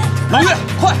冷月，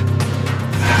快！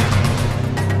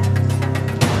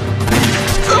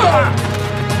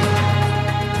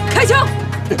开枪！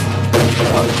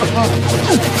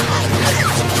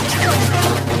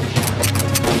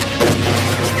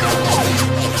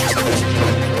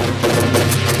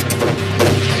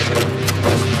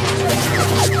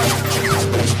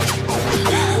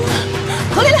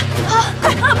回来了！快，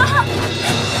阿爸，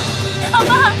阿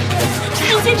爸，你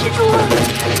坚持住啊！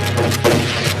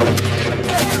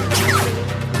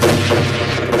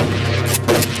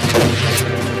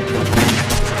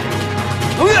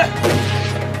冷月，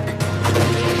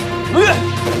冷月，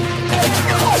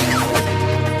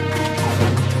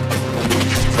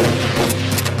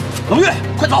冷月，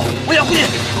快走！我掩护你。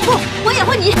不，我掩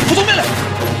护你。服从命令！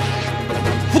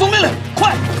服从命令！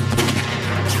快！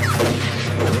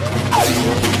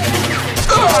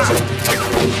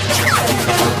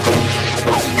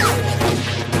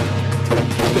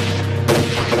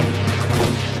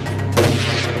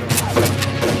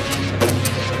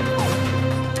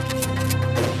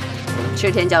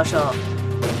池田教授，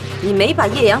你没把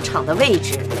叶阳厂的位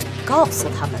置告诉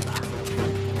他们吧？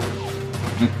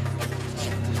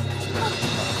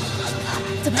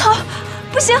怎么了？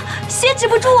不行，血止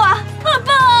不住啊！阿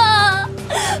爸，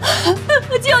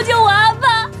救救我阿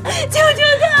爸！救救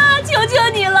他！求求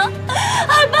你了，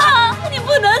阿爸，你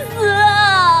不能死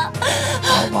啊！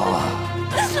阿爸，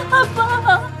阿爸，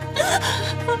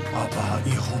阿爸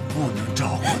以后不能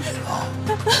照顾你了。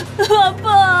阿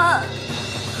爸，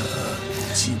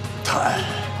金泰，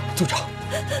组长，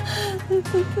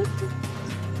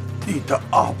你的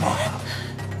阿爸，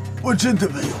我真的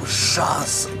没有杀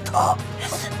死他。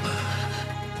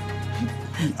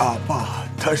你阿爸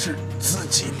他是自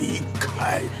己离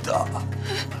开的，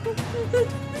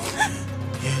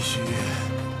也许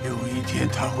有一天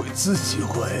他会自己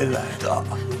回来的。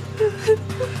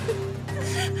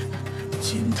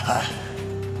金泰，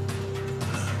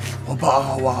我把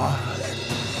阿娃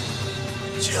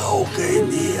交给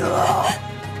你了。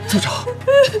组长，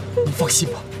你放心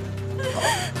吧。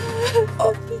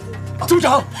组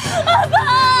长，阿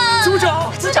爸，组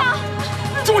长，组长，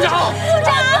组长，组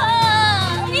长。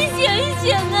你醒一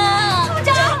醒啊！组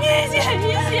长，你醒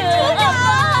一醒！组长，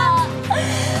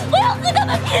我要和他们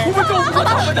拼！我们斗不过他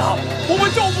们的，我们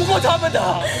斗不过他们的！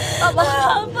阿爸，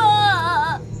阿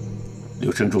爸！柳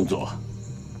生中佐，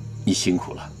你辛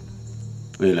苦了。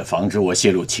为了防止我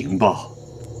泄露情报，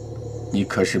你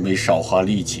可是没少花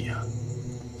力气啊！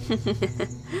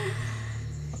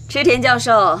池田教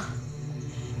授，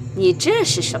你这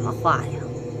是什么话呀？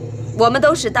我们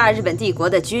都是大日本帝国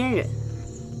的军人。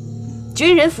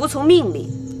军人服从命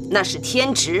令，那是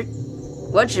天职。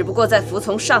我只不过在服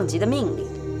从上级的命令。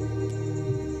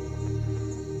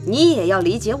你也要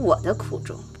理解我的苦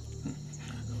衷。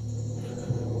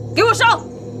给我上！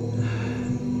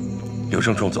柳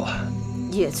生中佐，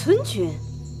野村君，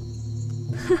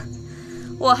哼，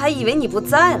我还以为你不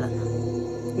在了呢。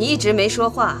你一直没说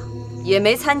话，也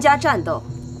没参加战斗，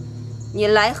你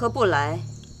来和不来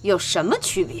有什么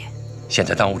区别？现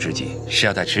在当务之急是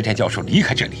要带池田教授离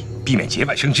开这里，避免节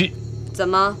外生枝。怎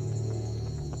么，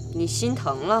你心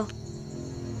疼了？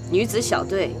女子小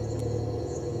队，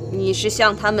你是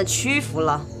向他们屈服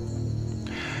了？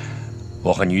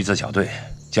我和女子小队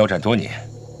交战多年，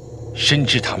深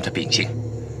知他们的秉性。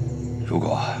如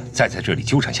果再在这里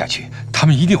纠缠下去，他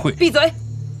们一定会……闭嘴！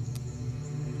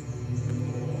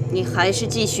你还是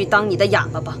继续当你的哑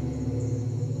巴吧。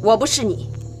我不是你，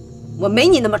我没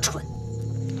你那么蠢。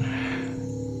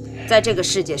在这个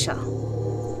世界上，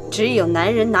只有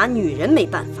男人拿女人没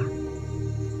办法，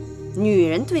女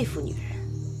人对付女人，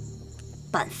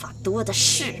办法多的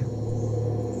是。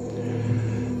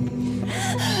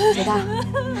铁大，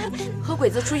和鬼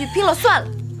子出去拼了算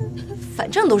了，反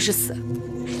正都是死。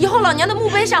以后老娘的墓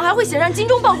碑上还会写上“精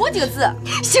忠报国”几个字。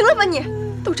行了吧你，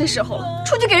都这时候了，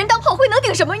出去给人当炮灰能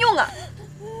顶什么用啊？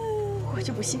我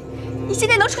就不信，你现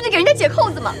在能出去给人家解扣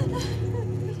子吗？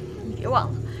你别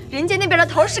忘了。人家那边的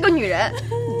头是个女人，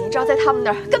你连招在他们那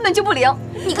儿根本就不灵。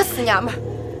你个死娘们儿，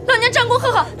老娘战功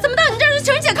赫赫，怎么到你这儿就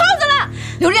求人解扣子了？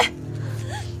刘烈，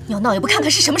你要闹也不看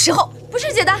看是什么时候！不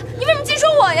是姐的，你为什么净说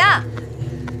我呀？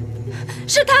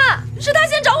是他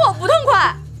先找我不痛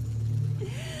快。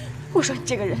我说你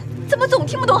这个人怎么总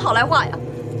听不懂好来话呀？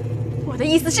我的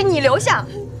意思是你留下，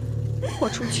我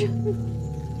出去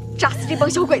炸死这帮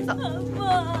小鬼子。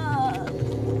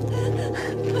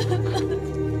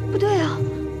不对啊。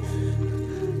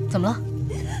怎么了？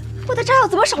我的炸药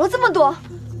怎么少了这么多？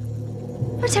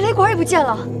而且雷管也不见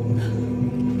了。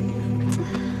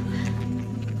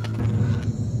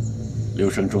柳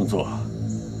生中佐，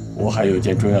我还有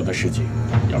件重要的事情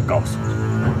要告诉你。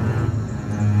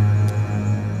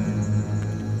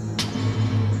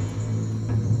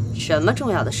什么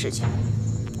重要的事情？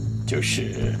就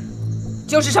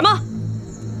是什么？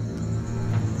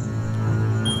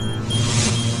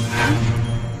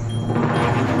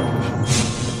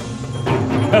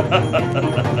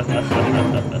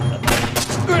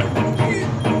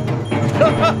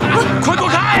快躲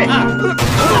开！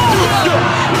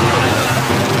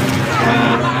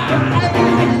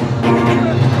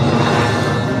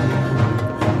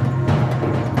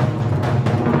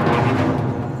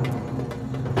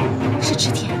是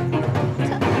池田，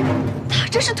他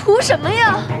这是图什么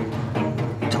呀？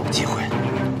找个机会，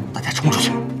大家冲出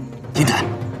去！金泰，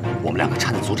我们两个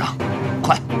搀着组长，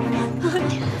快！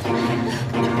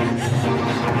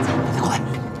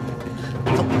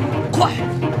快，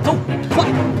走，快，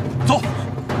走！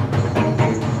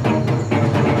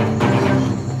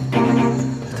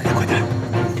大家快点，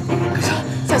跟上！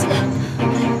小心点，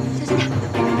小心点！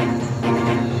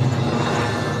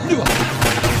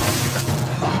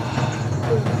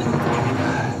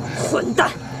混蛋！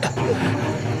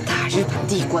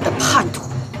国的叛徒，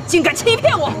竟敢欺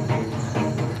骗我！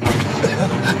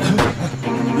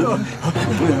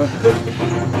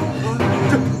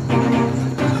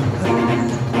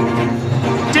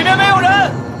这边没有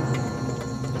人，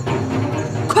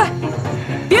快，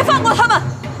别放过他们！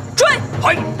追！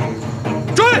快，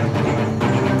追！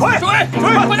快追！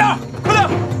快点！快点！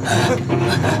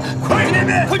快去那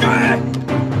边！快追！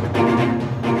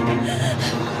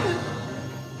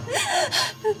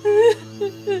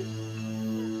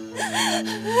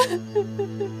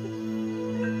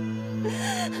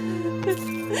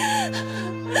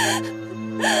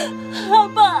阿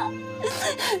爸，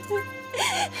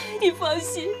你放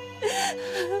心，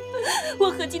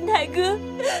我和金泰哥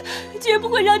绝不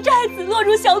会让寨子落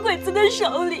入小鬼子的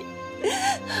手里，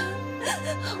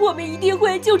我们一定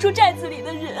会救出寨子里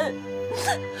的人。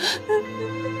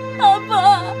阿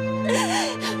爸，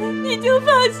你就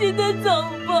放心的走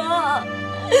吧，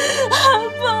阿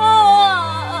爸，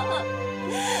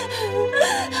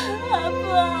阿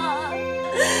爸。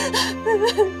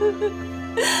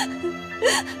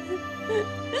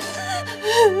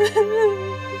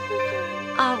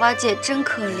阿娃姐真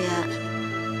可怜，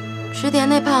池田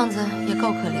那胖子也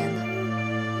够可怜的，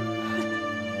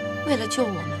为了救我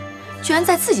们，居然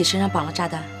在自己身上绑了炸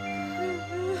弹，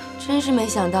真是没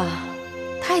想到，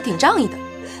他还挺仗义的。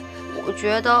我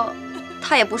觉得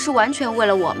他也不是完全为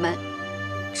了我们，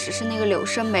只是那个柳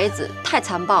生梅子太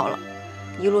残暴了，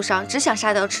一路上只想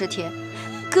杀掉池田，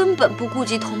根本不顾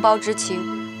及同胞之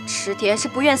情。池田是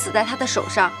不愿死在他的手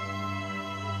上，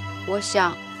我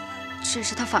想，这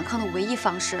是他反抗的唯一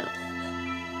方式了。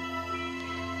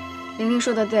玲玲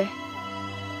说的对，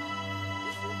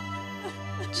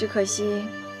只可惜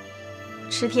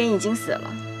池田已经死了，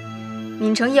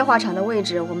闵城液化厂的位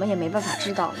置我们也没办法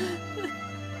知道了。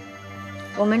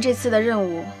我们这次的任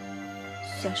务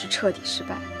算是彻底失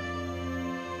败。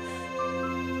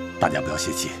大家不要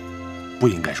泄气，不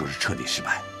应该说是彻底失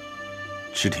败。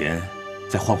池田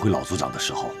在换回老组长的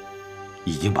时候，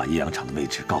已经把液氧厂的位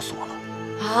置告诉我了。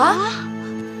啊！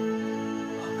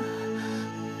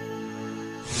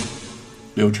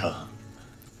刘成，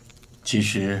其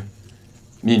实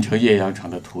闵城液氧厂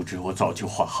的图纸我早就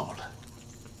画好了，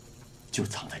就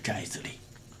藏在寨子里。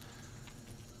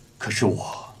可是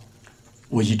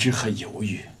我一直很犹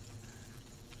豫。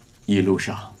一路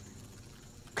上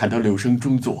看到柳生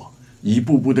中佐一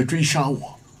步步的追杀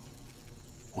我，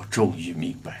我终于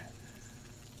明白，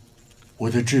我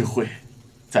的智慧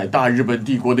在大日本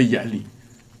帝国的眼里，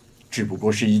只不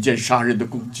过是一件杀人的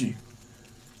工具。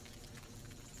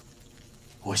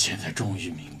我现在终于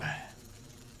明白，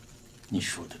你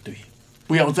说的对，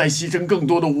不要再牺牲更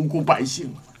多的无辜百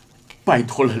姓了，拜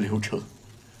托了，刘成。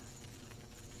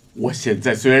我现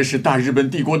在虽然是大日本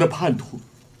帝国的叛徒，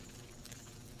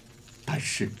但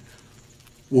是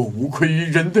我无愧于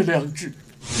人的良知。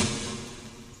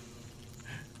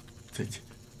再见。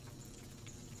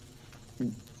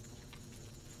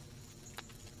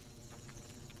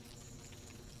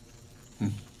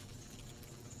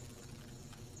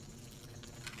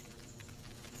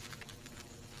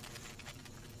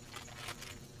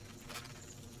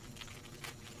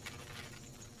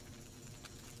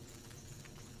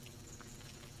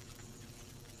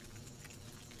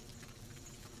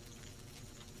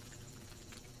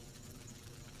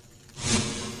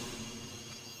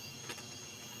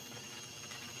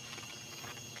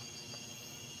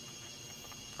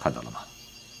看到了吗？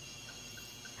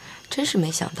真是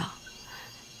没想到，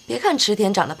别看池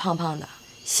田长得胖胖的，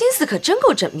心思可真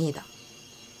够缜密的。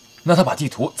那他把地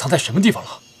图藏在什么地方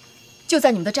了？就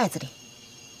在你们的寨子里。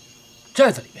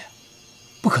寨子里面？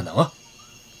不可能啊！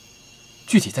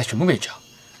具体在什么位置啊？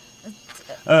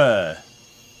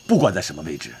不管在什么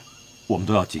位置，我们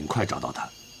都要尽快找到他。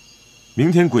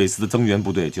明天鬼司的增援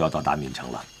部队就要到达闵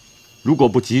城了，如果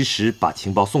不及时把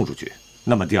情报送出去，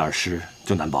那么第二师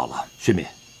就难保了。薛敏，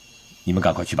你们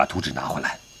赶快去把图纸拿回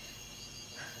来。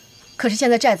可是现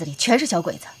在寨子里全是小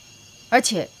鬼子，而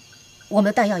且我们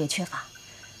的弹药也缺乏，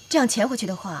这样潜回去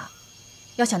的话，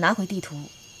要想拿回地图，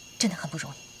真的很不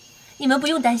容易。你们不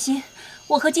用担心，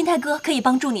我和金泰哥可以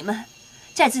帮助你们。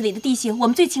寨子里的地形我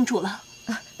们最清楚了。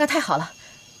那太好了，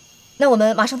那我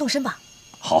们马上动身吧。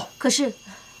好。可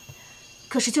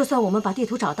是就算我们把地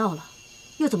图找到了，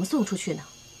又怎么送出去呢？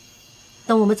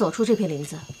等我们走出这片林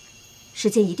子，时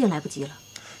间一定来不及了。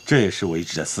这也是我一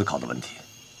直在思考的问题。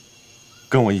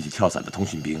跟我一起跳伞的通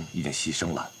讯兵已经牺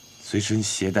牲了，随身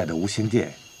携带的无线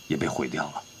电也被毁掉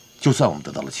了。就算我们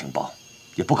得到了情报，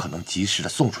也不可能及时的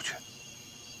送出去。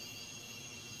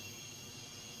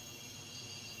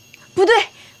不对，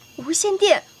无线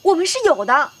电我们是有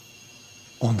的。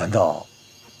哦，难道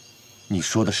你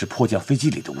说的是迫降飞机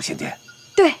里的无线电？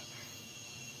对，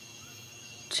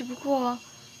只不过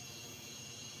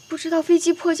不知道飞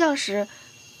机迫降时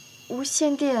无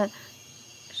线电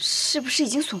是不是已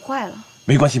经损坏了。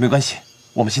没关系，没关系，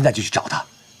我们现在就去找他，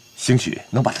兴许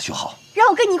能把它修好。让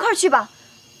我跟你一块儿去吧，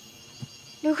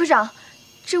刘科长。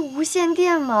这无线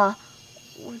电嘛，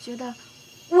我觉得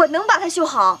我能把它修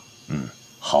好。嗯，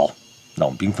好，那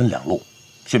我们兵分两路，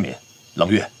薛敏、冷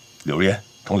月、柳烟、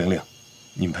童玲玲，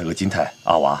你们配合金泰、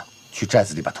阿娃去寨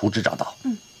子里把图纸找到。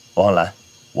王安兰，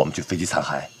我们去飞机残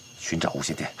骸寻找无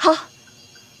线电。好。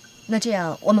那这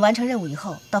样，我们完成任务以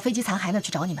后，到飞机残骸那儿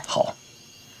去找你们。好。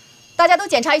大家都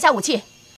检查一下武器。